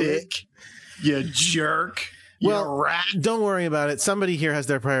You into it. dick. You jerk. Well, you rat. don't worry about it. Somebody here has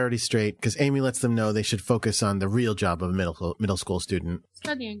their priorities straight because Amy lets them know they should focus on the real job of a middle school student,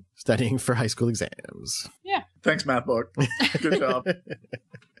 Studying. studying for high school exams. Thanks, Matt Book. Good job.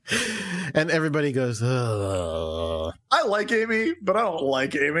 And everybody goes, "Ugh." I like Amy, but I don't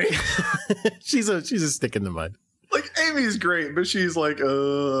like Amy. she's a stick in the mud. Like Amy's great, but she's like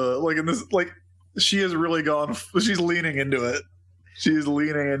in this, like she has really gone. She's leaning into it. She's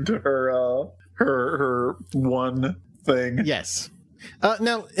leaning into her her one thing. Yes.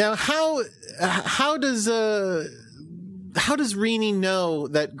 Now how does Rini know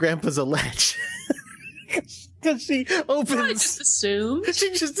that Grandpa's a lech? Because she I opens. just assume.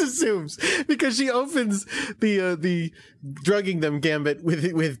 She just assumes because she opens the drugging them gambit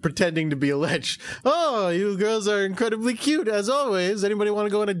with pretending to be a lech. Oh, you girls are incredibly cute as always. Anybody want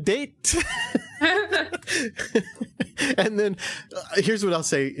to go on a date? And then here's what I'll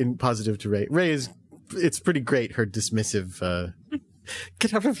say in positive to Ray. Ray it's pretty great. Her dismissive.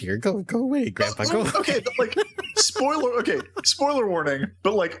 Get out of here! Go away, Grandpa. Go. Okay, but like spoiler warning.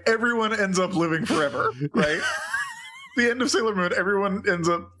 But like everyone ends up living forever, right? The end of Sailor Moon, everyone ends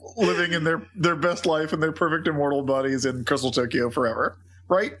up living in their best life and their perfect immortal bodies in Crystal Tokyo forever,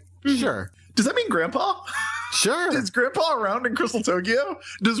 right? Sure. Does that mean Grandpa? Sure. Is Grandpa around in Crystal Tokyo?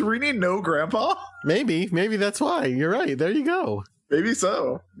 Does Rini know Grandpa? Maybe that's why. You're right. There you go. Maybe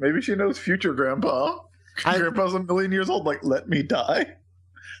so. Maybe she knows future Grandpa. Grandpa's 1,000,000 years old. Like, let me die,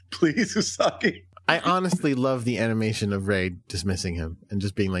 please, Usagi. I honestly love the animation of Ray dismissing him and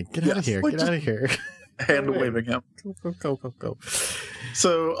just being like, "Get out of here! Like Get out of here!" Hand waving him. Go.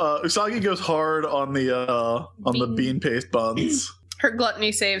 So Usagi goes hard on the bean paste buns. Her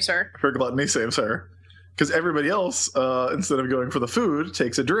gluttony saves her. Her gluttony saves her because everybody else, instead of going for the food,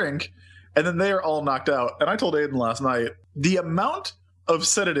 takes a drink, and then they are all knocked out. And I told Aiden last night the amount of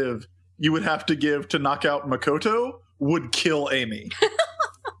sedative you would have to give to knock out Makoto would kill Amy.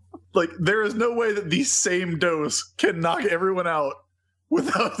 Like, there is no way that the same dose can knock everyone out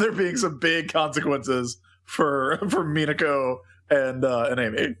without there being some big consequences for Minako and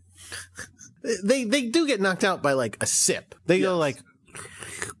Amy. They do get knocked out by like a sip. They go like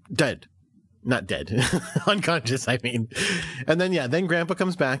dead. Not dead. Unconscious, I mean. And then Grandpa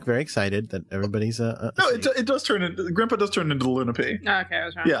comes back very excited that everybody's No, it does turn into Grandpa does turn into the Luna Pea. Okay, I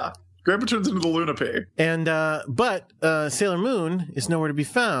was wrong. Yeah. Grandpa turns into the Luna Pea. And but Sailor Moon is nowhere to be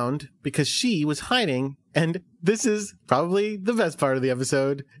found because she was hiding, and this is probably the best part of the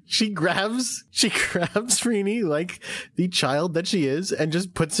episode. She grabs Rini like the child that she is and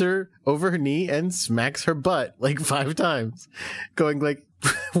just puts her over her knee and smacks her butt like 5 times, going like,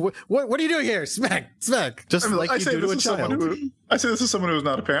 what are you doing here? Smack. Just like you do to a child. I say this as someone who's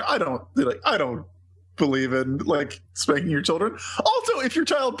not a parent. I don't believe in like spanking your children. Also, if your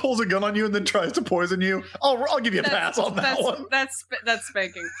child pulls a gun on you and then tries to poison you, I'll give you a pass on that one. That's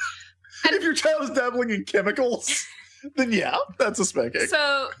spanking. If your child is dabbling in chemicals, then yeah, that's a spanking.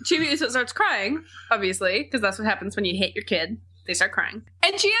 So Chibiusa starts crying, obviously, because that's what happens when you hit your kid. They start crying.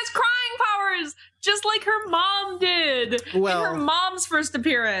 And she has crying powers, just like her mom did in her mom's first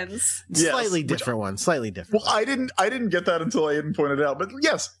appearance. Yes, slightly different. Well, I didn't get that until Aiden pointed it out. But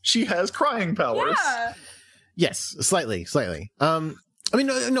yes, she has crying powers. Yeah. Yes, slightly. I mean,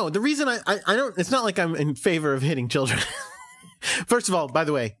 no. The reason I don't. It's not like I'm in favor of hitting children. First of all, by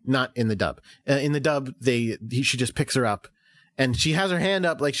the way, not in the dub. In the dub, she just picks her up, and she has her hand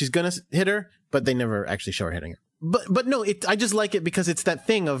up like she's gonna hit her, but they never actually show her hitting her. But no, I just like it because it's that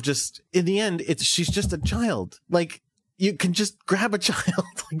thing of just in the end, she's just a child. Like you can just grab a child.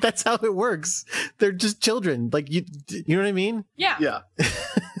 Like that's how it works. They're just children. Like you know what I mean? Yeah. Yeah.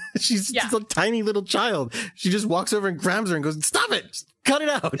 She's just a tiny little child. She just walks over and grabs her and goes, "Stop it! Just cut it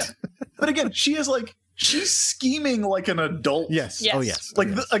out." Yeah. But again, she's scheming like an adult. Yes. Oh yes. Like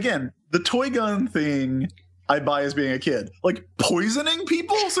the toy gun thing I buy as being a kid. Like poisoning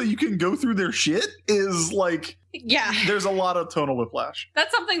people so you can go through their shit is like, yeah, there's a lot of tonal whiplash.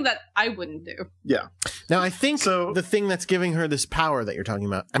 That's something that I wouldn't do. Yeah. Now I think the thing that's giving her this power that you're talking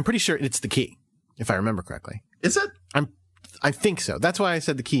about, I'm pretty sure it's the key, if I remember correctly. Is it? I think so. That's why I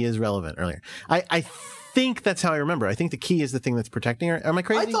said the key is relevant earlier. I think that's how I remember. I think the key is the thing that's protecting her. Am I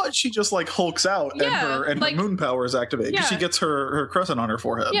crazy? I thought she just like hulks out and her moon powers activate because she gets her crescent on her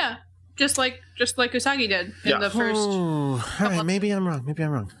forehead. Yeah. Just like Usagi did in the first. All right, maybe I'm wrong.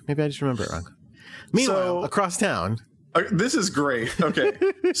 Maybe I just remember it wrong. Meanwhile, across town. This is great. Okay.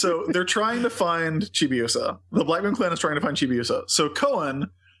 So they're trying to find Chibiusa. The Black Moon Clan is trying to find Chibiusa. So Koen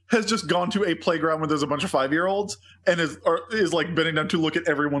has just gone to a playground where there's a bunch of 5-year-olds and is like bending down to look at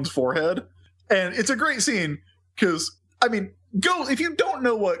everyone's forehead. And it's a great scene because, I mean, if you don't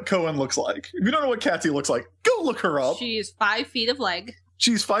know what Koen looks like, if you don't know what Katzy looks like, go look her up. She's 5 feet of leg.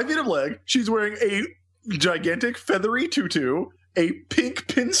 She's 5 feet of leg. She's wearing a gigantic feathery tutu, a pink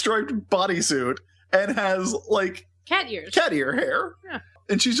pinstriped bodysuit, and has like cat ear hair. Yeah.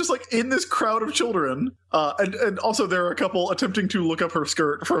 And she's just like in this crowd of children. And also there are a couple attempting to look up her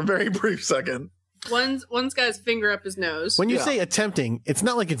skirt for a very brief second. One's got his finger up his nose. When you say attempting, it's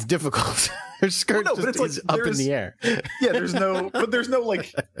not like it's difficult. Her skirt is up in the air. Yeah, there's no nothing, there's no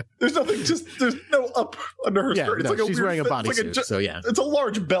up under her skirt. It's like she's wearing a bodysuit, so yeah. It's a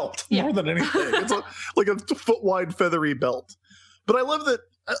large belt more than anything. It's like a foot wide feathery belt. But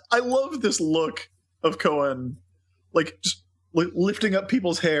I love this look of Cohen, like just lifting up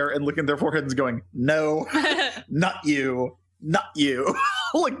people's hair and looking at their foreheads and going, "No, not you, not you."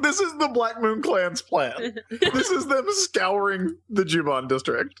 Like, this is the Black Moon Clan's plan. This is them scouring the Juban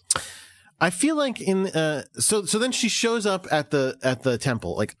district. I feel like so then she shows up at the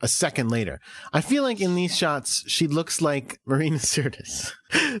temple like a second later. I feel like in these shots she looks like Marina Sirtis.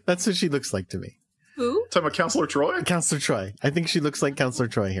 That's what she looks like to me. Who? Talking about Counselor Troy? Counselor Troy. I think she looks like Counselor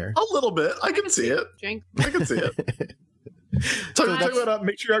Troy here. A little bit. I can see it. I can see it. Talking about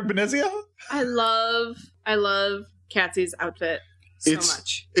Matriarch Benezia? I love Katsy's outfit so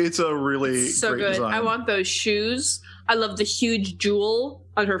much. It's a really so great good. design. I want those shoes. I love the huge jewel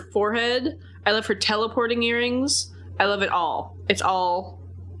on her forehead. I love her teleporting earrings. I love it all. It's all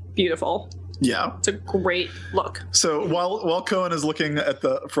beautiful. Yeah, it's a great look. So while Cohen is looking at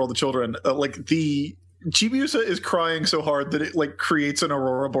for all the children, like the Chibiusa is crying so hard that it like creates an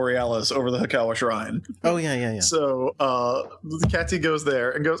aurora borealis over the Hikawa shrine. Oh yeah. So Katsy goes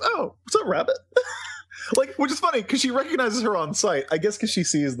there and goes, "Oh, what's up, rabbit?" Like, which is funny because she recognizes her on sight. I guess because she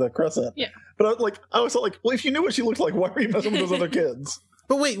sees the crescent. Yeah. But I always thought, like, well, if you knew what she looked like, why were you messing with those other kids?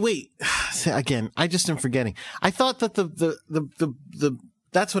 But wait. Again, I just am forgetting. I thought that the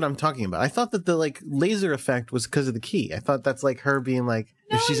that's what I'm talking about. I thought that the like laser effect was because of the key. I thought that's like her being like,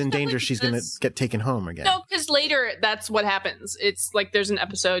 if she's in danger, she's going to get taken home again. No, because later that's what happens. It's like there's an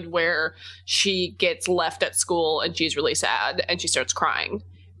episode where she gets left at school and she's really sad and she starts crying.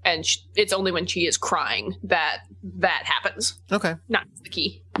 And it's only when she is crying that happens. Okay. Not the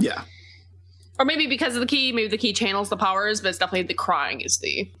key. Yeah. Or maybe because of the key, maybe the key channels the powers, but it's definitely the crying is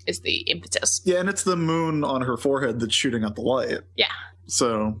the impetus. Yeah, and it's the moon on her forehead that's shooting out the light. Yeah.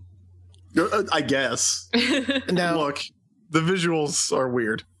 So, I guess. Now, look, the visuals are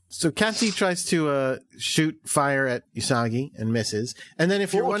weird. So Katsy tries to shoot fire at Usagi and misses. And then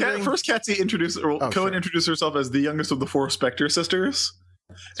if you're wondering... First Katsy Cohen introduced herself as the youngest of the 4 Spectre sisters.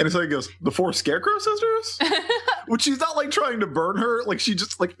 And Usagi goes, "The 4 Scarecrow sisters?" Which she's not like trying to burn her. Like she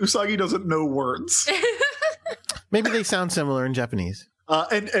just like Usagi doesn't know words. Maybe they sound similar in Japanese.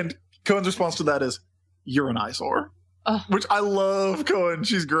 And Cohen's response to that is, "You're an eyesore." Which I love Cohen.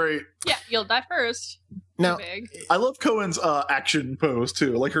 She's great. Yeah, you'll die first. Now, I love Cohen's action pose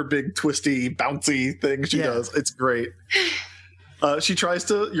too, like her big twisty, bouncy thing she does. It's great. She tries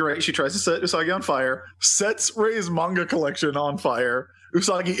to set Usagi on fire, sets Rei's manga collection on fire.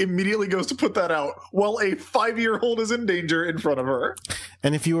 Usagi immediately goes to put that out while a 5-year-old is in danger in front of her.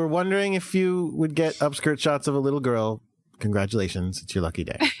 And if you were wondering if you would get upskirt shots of a little girl, congratulations, it's your lucky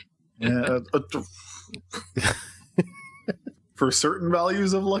day. Yeah, for certain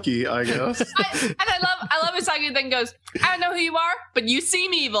values of lucky, I guess. I love Usagi then goes, "I don't know who you are, but you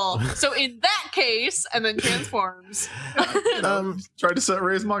seem evil. So in that case," and then transforms. Tried to set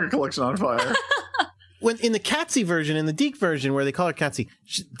Rei's manga collection on fire. When in the Katsy version, in the Deke version, where they call her Katsy,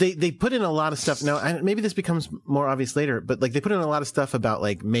 they put in a lot of stuff. Now, maybe this becomes more obvious later, but like they put in a lot of stuff about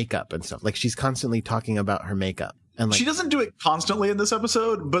like makeup and stuff. Like she's constantly talking about her makeup. And like, she doesn't do it constantly in this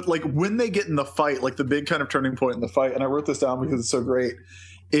episode, but like when they get in the fight, like the big kind of turning point in the fight, and I wrote this down because it's so great,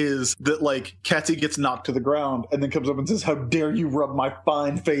 is that like Katsy gets knocked to the ground and then comes up and says, "How dare you rub my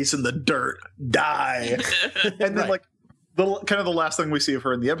fine face in the dirt? Die!" And then like the kind of the last thing we see of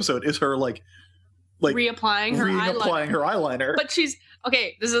her in the episode is her like reapplying her eyeliner. But she's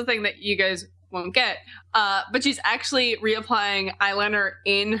okay. This is the thing that you guys won't get. But she's actually reapplying eyeliner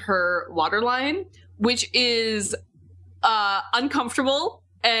in her waterline, which is uncomfortable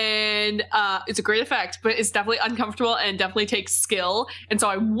and it's a great effect, but it's definitely uncomfortable and definitely takes skill. And so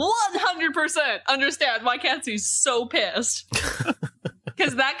I 100% understand why Katsy's so pissed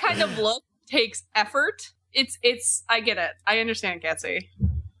because that kind of look takes effort. It's I get it. I understand Katsy.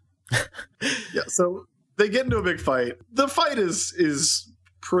 Yeah, so they get into a big fight. The fight is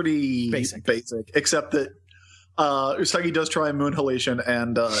pretty basic, except that Usagi does try a moon halation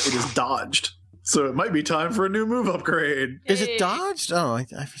and it is dodged. So it might be time for a new move upgrade. Is it dodged? Oh,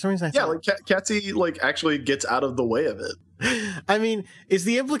 for some reason I thought... Yeah, like Katsy like actually gets out of the way of it. I mean, is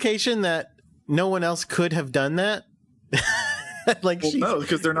the implication that no one else could have done that? Like, well, no,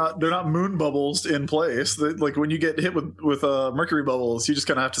 because they're not moon bubbles in place. Like when you get hit with mercury bubbles, you just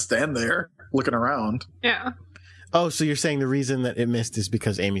kind of have to stand there looking around. Yeah. Oh, so you're saying the reason that it missed is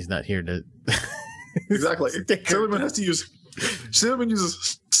because Amy's not here to... Exactly. Sailor Moon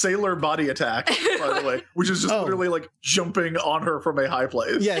uses sailor body attack, by the way, which is just literally like jumping on her from a high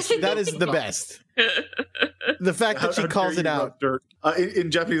place. Yes, that is the best. The fact that she calls it out. Dirt.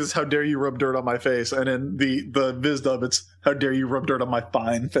 In Japanese, it's "How dare you rub dirt on my face," and in the Viz dub, it's "How dare you rub dirt on my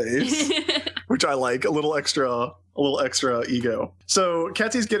fine face," which I like. A little extra little extra ego. So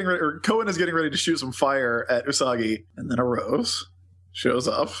Katsy's getting ready, or Koen is getting ready to shoot some fire at Usagi, and then a rose shows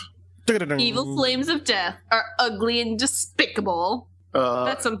up. Evil flames of death are ugly and despicable.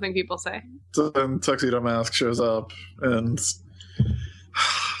 That's something people say. Then Tuxedo Mask shows up, and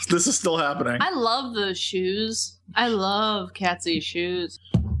this is still happening. I love those shoes. I love Katsy's shoes.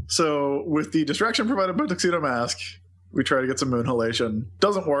 So with the distraction provided by Tuxedo Mask, we try to get some moon halation.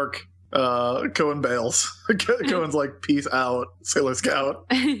 Doesn't work. Koen bails. Koen's like, peace out, Sailor Scout.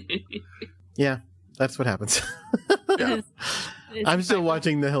 Yeah, that's what happens. Yeah. I'm still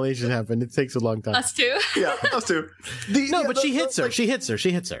watching the halation happen. It takes a long time. Us too. Yeah, us too. But she hits her. She hits her.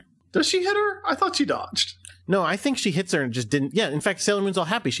 Does she hit her? I thought she dodged. No, I think she hits her and just didn't. Yeah, in fact, Sailor Moon's all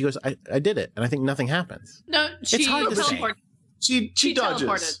happy. She goes, I did it. And I think nothing happens. No, It's hard to say. teleported. She dodges.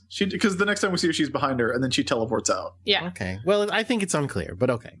 Teleported. Because the next time we see her, she's behind her, and then she teleports out. Yeah. Okay. Well, I think it's unclear, but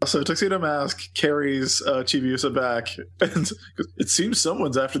okay. So Tuxedo Mask carries Chibiusa back, and it seems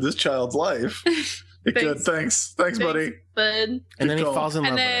someone's after this child's life. Good, thanks, buddy. Bud. And then he call. falls in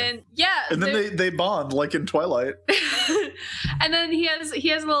love with her. And then they bond like in Twilight. And then he has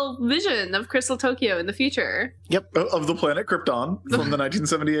a little vision of Crystal Tokyo in the future. Yep. Of the planet Krypton from the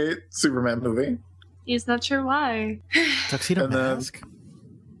 1978 Superman movie. He's not sure why. Tuxedo And then- Mask.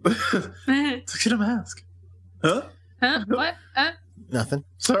 Tuxedo Mask. Huh? Huh? What? Nothing.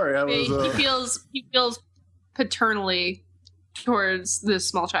 Sorry, I was. He feels paternally towards this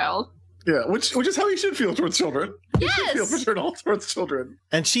small child. Yeah, which is how you should feel towards children. You should feel paternal towards children.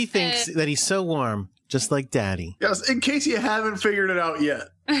 And she thinks that he's so warm, just like Daddy. Yes, in case you haven't figured it out yet.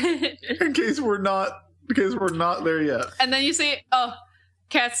 In case we're not there yet. And then you see,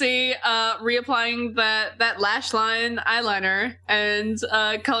 Katsy reapplying that lash line eyeliner and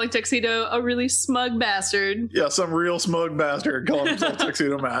calling Tuxedo a really smug bastard. Yeah, some real smug bastard calling himself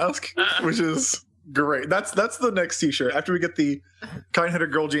Tuxedo Mask, which is great. That's the next t-shirt. After we get the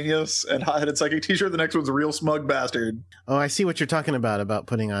kind-headed girl genius and hot-headed psychic t-shirt, the next one's real smug bastard. Oh, I see what you're talking about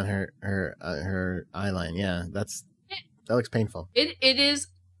putting on her eyeline. Yeah, that looks painful. It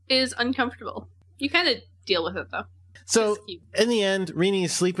is uncomfortable. You kind of deal with it though. So in the end, Rini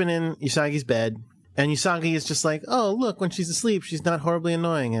is sleeping in Usagi's bed, and Usagi is just like, "Oh, look, when she's asleep, she's not horribly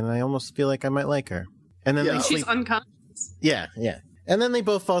annoying, and I almost feel like I might like her." And then they sleep. She's unconscious. Yeah. And then they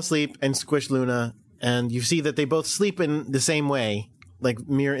both fall asleep and squish Luna, and you see that they both sleep in the same way, like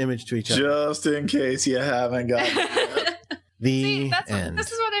mirror image to each other. Just in case you haven't got it. The end.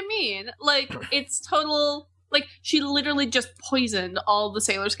 This is what I mean. Like, it's total. Like, she literally just poisoned all the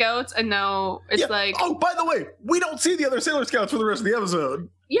Sailor Scouts, and now it's like... Oh, by the way, we don't see the other Sailor Scouts for the rest of the episode.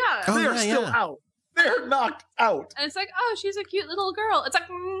 Yeah. They are still out. They're knocked out. And it's like, oh, she's a cute little girl. It's like,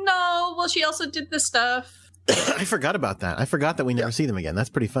 no, well, she also did this stuff. I forgot about that. I forgot that we never see them again. That's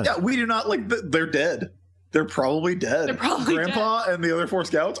pretty funny. Yeah, we do not, like, they're dead. They're probably dead. Grandpa and the other 4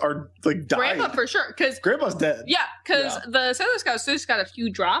 scouts are, like, dying. Grandpa for sure, because... Grandpa's dead. Yeah, because the Sailor Scouts just got a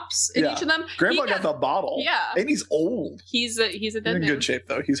few drops in each of them. Grandpa got the bottle. Yeah. And he's old. He's a dead He's in man. good shape,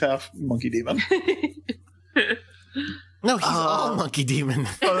 though. He's half monkey demon. No, he's all monkey demon.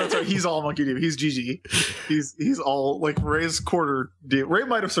 Oh, that's right. He's all monkey demon. He's GG. He's all, like, Ray's quarter demon. Ray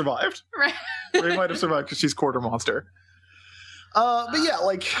might have survived. Right. Ray might have survived because she's quarter monster. But yeah,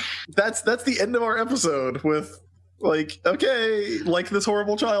 like, that's the end of our episode with... Like, okay, like this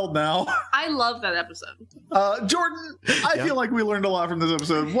horrible child now. I love that episode. Jordan, I feel like we learned a lot from this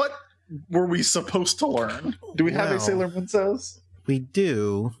episode. What were we supposed to learn? Do we have a Sailor Moon Says? We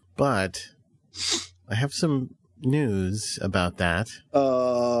do, but I have some news about that.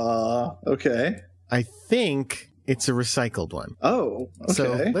 Okay. I think it's a recycled one. Oh, okay.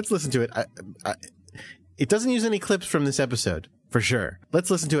 So let's listen to it. It doesn't use any clips from this episode. For sure.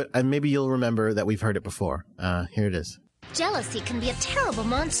 Let's listen to it, and maybe you'll remember that we've heard it before. Here it is. Jealousy can be a terrible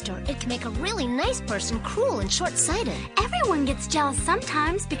monster. It can make a really nice person cruel and short-sighted. Everyone gets jealous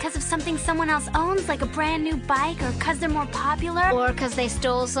sometimes because of something someone else owns, like a brand new bike, or because they're more popular. Or because they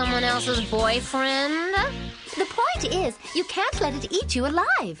stole someone else's boyfriend. The point is, you can't let it eat you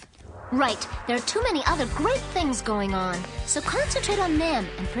alive. Right, there are too many other great things going on. So concentrate on them,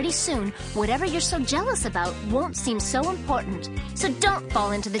 and pretty soon, whatever you're so jealous about won't seem so important. So don't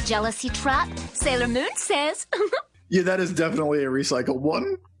fall into the jealousy trap, Sailor Moon says. Yeah, that is definitely a recycled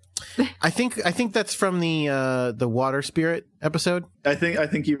one. I think that's from the water spirit episode. I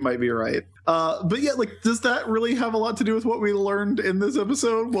think you might be right. But yeah, like, does that really have a lot to do with what we learned in this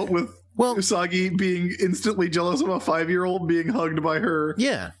episode? What with Usagi being instantly jealous of a 5-year-old being hugged by her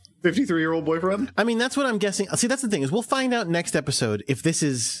 53-year-old boyfriend? I mean, that's what I'm guessing. See, that's the thing, is we'll find out next episode if this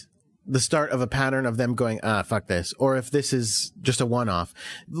is the start of a pattern of them going, fuck this, or if this is just a one-off.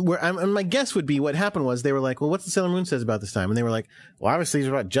 And my guess would be what happened was they were like, well, what's the Sailor Moon says about this time? And they were like, well, obviously it's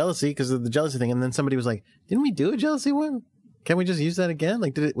about jealousy because of the jealousy thing. And then somebody was like, didn't we do a jealousy one? Can we just use that again?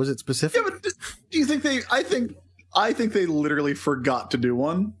 Like, was it specific? Yeah, but do you think I think they literally forgot to do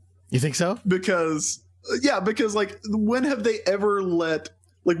one. You think so? Because like, when have they ever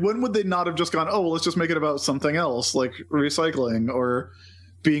when would they not have just gone, oh, well, let's just make it about something else, like recycling or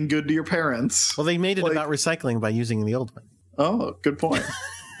being good to your parents? Well, they made it about recycling by using the old one. Oh, good point.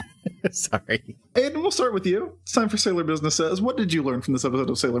 Sorry. Aiden, we'll start with you. It's time for Sailor Business Says. What did you learn from this episode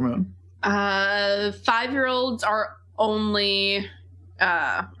of Sailor Moon? 5-year-olds are only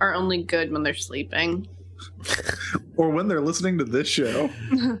good when they're sleeping. Or when they're listening to this show.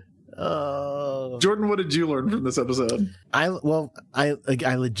 Jordan, what did you learn from this episode? I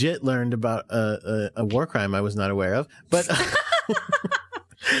legit learned about a war crime I was not aware of, but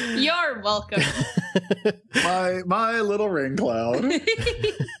You're welcome. my little rain cloud.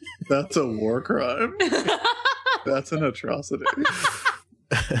 That's a war crime. That's an atrocity.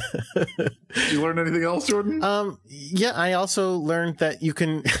 Did you learn anything else, Jordan? Yeah, I also learned that you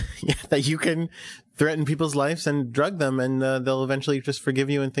can threaten people's lives and drug them, and they'll eventually just forgive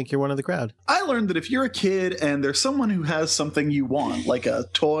you and think you're one of the crowd. I learned that if you're a kid and there's someone who has something you want, like a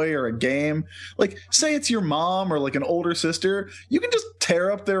toy or a game, like say it's your mom or like an older sister, you can just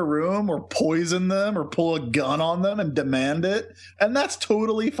tear up their room or poison them or pull a gun on them and demand it, and that's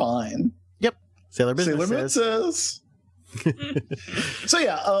totally fine. Yep. Sailor Business says. So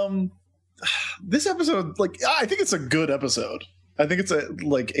yeah, this episode, like, I think it's a good episode. I think it's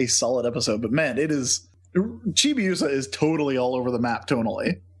a solid episode, but man, Chibiusa is totally all over the map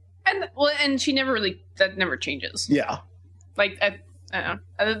tonally. And she that never changes. Yeah. Like, I don't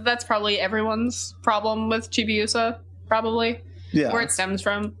know. That's probably everyone's problem with Chibiusa, probably. Yeah. Where it stems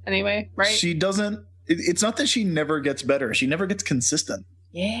from, anyway, right? She doesn't, it's not that she never gets better. She never gets consistent.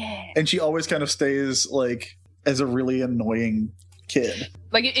 Yeah. And she always kind of stays, like, as a really annoying kid.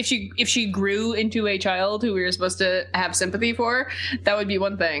 Like, if she grew into a child who we were supposed to have sympathy for, that would be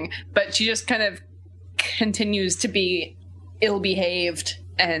one thing. But she just kind of continues to be ill-behaved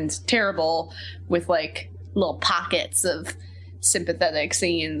and terrible with, like, little pockets of sympathetic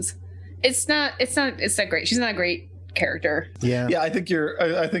scenes. It's not great. She's not a great character. Yeah. Yeah, I think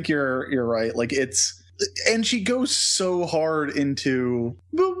you're right. Like, and she goes so hard into,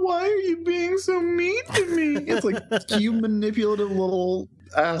 but why are you being so mean to me? It's like, you manipulative little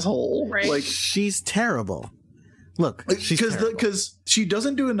asshole. Right. Like, she's terrible. Look, because she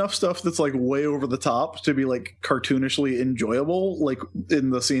doesn't do enough stuff that's like way over the top to be like cartoonishly enjoyable, like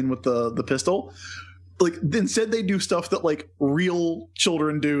in the scene with the pistol. Like, instead they do stuff that like real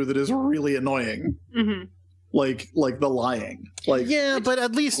children do that is really annoying. Mm-hmm. Like the lying. Like, yeah, but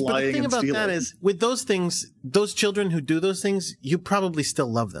at least but the thing about that is, with those things, those children who do those things, you probably still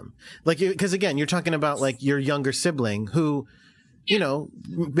love them. Like, because again, you're talking about like your younger sibling who, you know,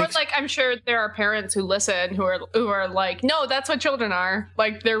 but like, I'm sure there are parents who listen who are like, no, that's what children are.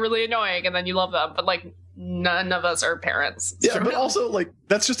 Like, they're really annoying, and then you love them. But like, none of us are parents. Yeah, but also like,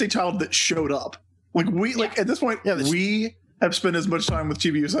 that's just a child that showed up. Like, like at this point, we have spent as much time with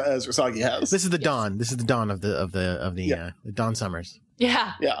Chibiusa as Usagi has. This is the dawn. This is the dawn of the Dawn Summers.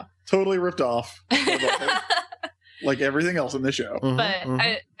 Yeah. Yeah. Totally ripped off. Like everything else in the show. Mm-hmm,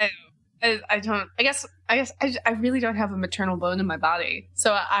 but I don't. I guess I really don't have a maternal bone in my body,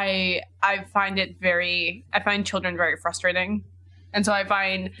 so I find children very frustrating, and so I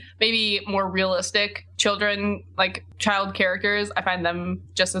find maybe more realistic children, like child characters, I find them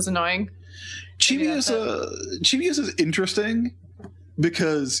just as annoying. Chibiusa is interesting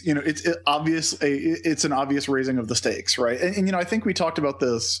because, you know, it's an obvious raising of the stakes, right? And you know, I think we talked about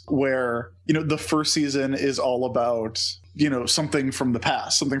this where, you know, the first season is all about, you know, something from the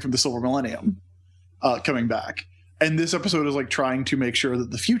past, something from the Silver Millennium coming back. And this episode is like trying to make sure that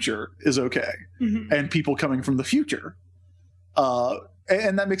the future is okay, mm-hmm. and people coming from the future.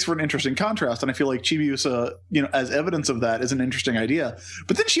 And that makes for an interesting contrast. And I feel like Chibiusa, you know, as evidence of that, is an interesting idea.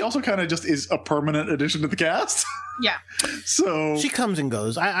 But then she also kind of just is a permanent addition to the cast. Yeah. So she comes and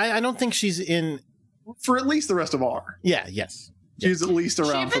goes. I don't think she's in for at least the rest of R. Yeah. Yes. She's at least around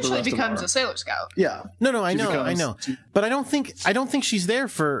for the rest of R. She eventually becomes a Sailor Scout. Yeah. No, I know. But I don't think she's there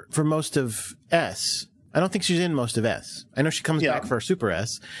for most of S. I don't think she's in most of S. I know she comes back for Super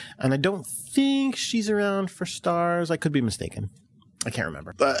S, and I don't think she's around for Stars. I could be mistaken. I can't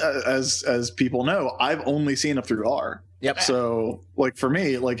remember. As people know, I've only seen up through R. Yep. So, like, for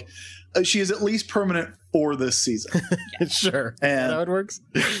me, like, she is at least permanent for this season. Sure. And is that how it works?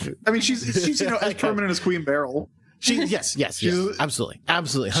 I mean, she's you know, as permanent as Queen Beryl. Yes, absolutely.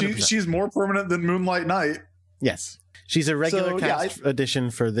 100%. She's more permanent than Moonlight Knight. Yes. She's a regular cast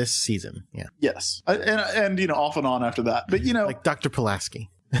addition for this season. Yeah. Yes. And off and on after that. But, like Dr. Pulaski.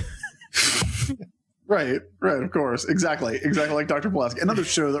 Right, of course. Exactly like Dr. Pulaski. Another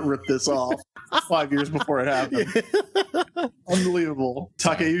show that ripped this off 5 years before it happened. Unbelievable.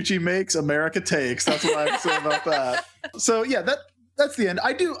 Takeuchi makes, America takes. That's what I have to say about that. So, yeah, that's the end.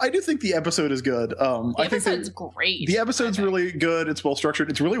 I do think the episode is good. The episode's great. The episode's really good. It's well structured.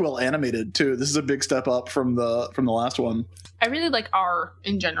 It's really well animated too. This is a big step up from the last one. I really like R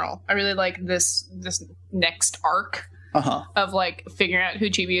in general. I really like this next arc of like figuring out who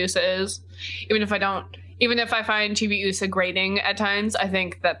Chibiusa is. Even if I find Chibiusa grating at times, I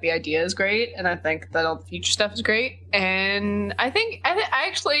think that the idea is great, and I think that all the future stuff is great. And I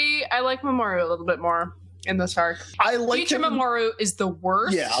like Mamoru a little bit more in this arc. I like Future Mamoru is the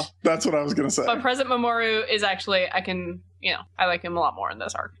worst. Yeah, that's what I was gonna say. But present Mamoru is actually I like him a lot more in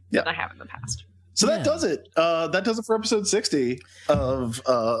this arc than I have in the past. So that does it. That does it for episode 60 of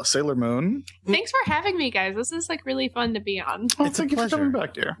Sailor Moon. Thanks for having me, guys. This is like really fun to be on. Thank you for coming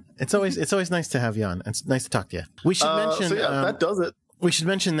back, dear. It's always nice to have you on. It's nice to talk to you. We should mention that does it. We should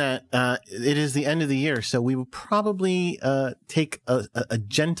mention that it is the end of the year, so we will probably take a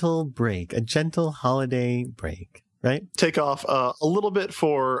gentle break, a gentle holiday break, right? Take off a little bit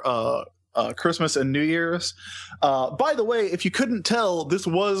for Christmas and New Year's. By the way, if you couldn't tell, this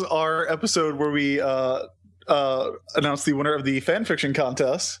was our episode where we announced the winner of the fan fiction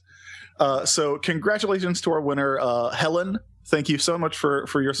contest. So congratulations to our winner, Helen. Thank you so much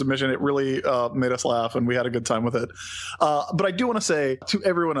for your submission. It really made us laugh, and we had a good time with it. But I do want to say to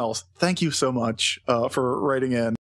everyone else, thank you so much for writing in.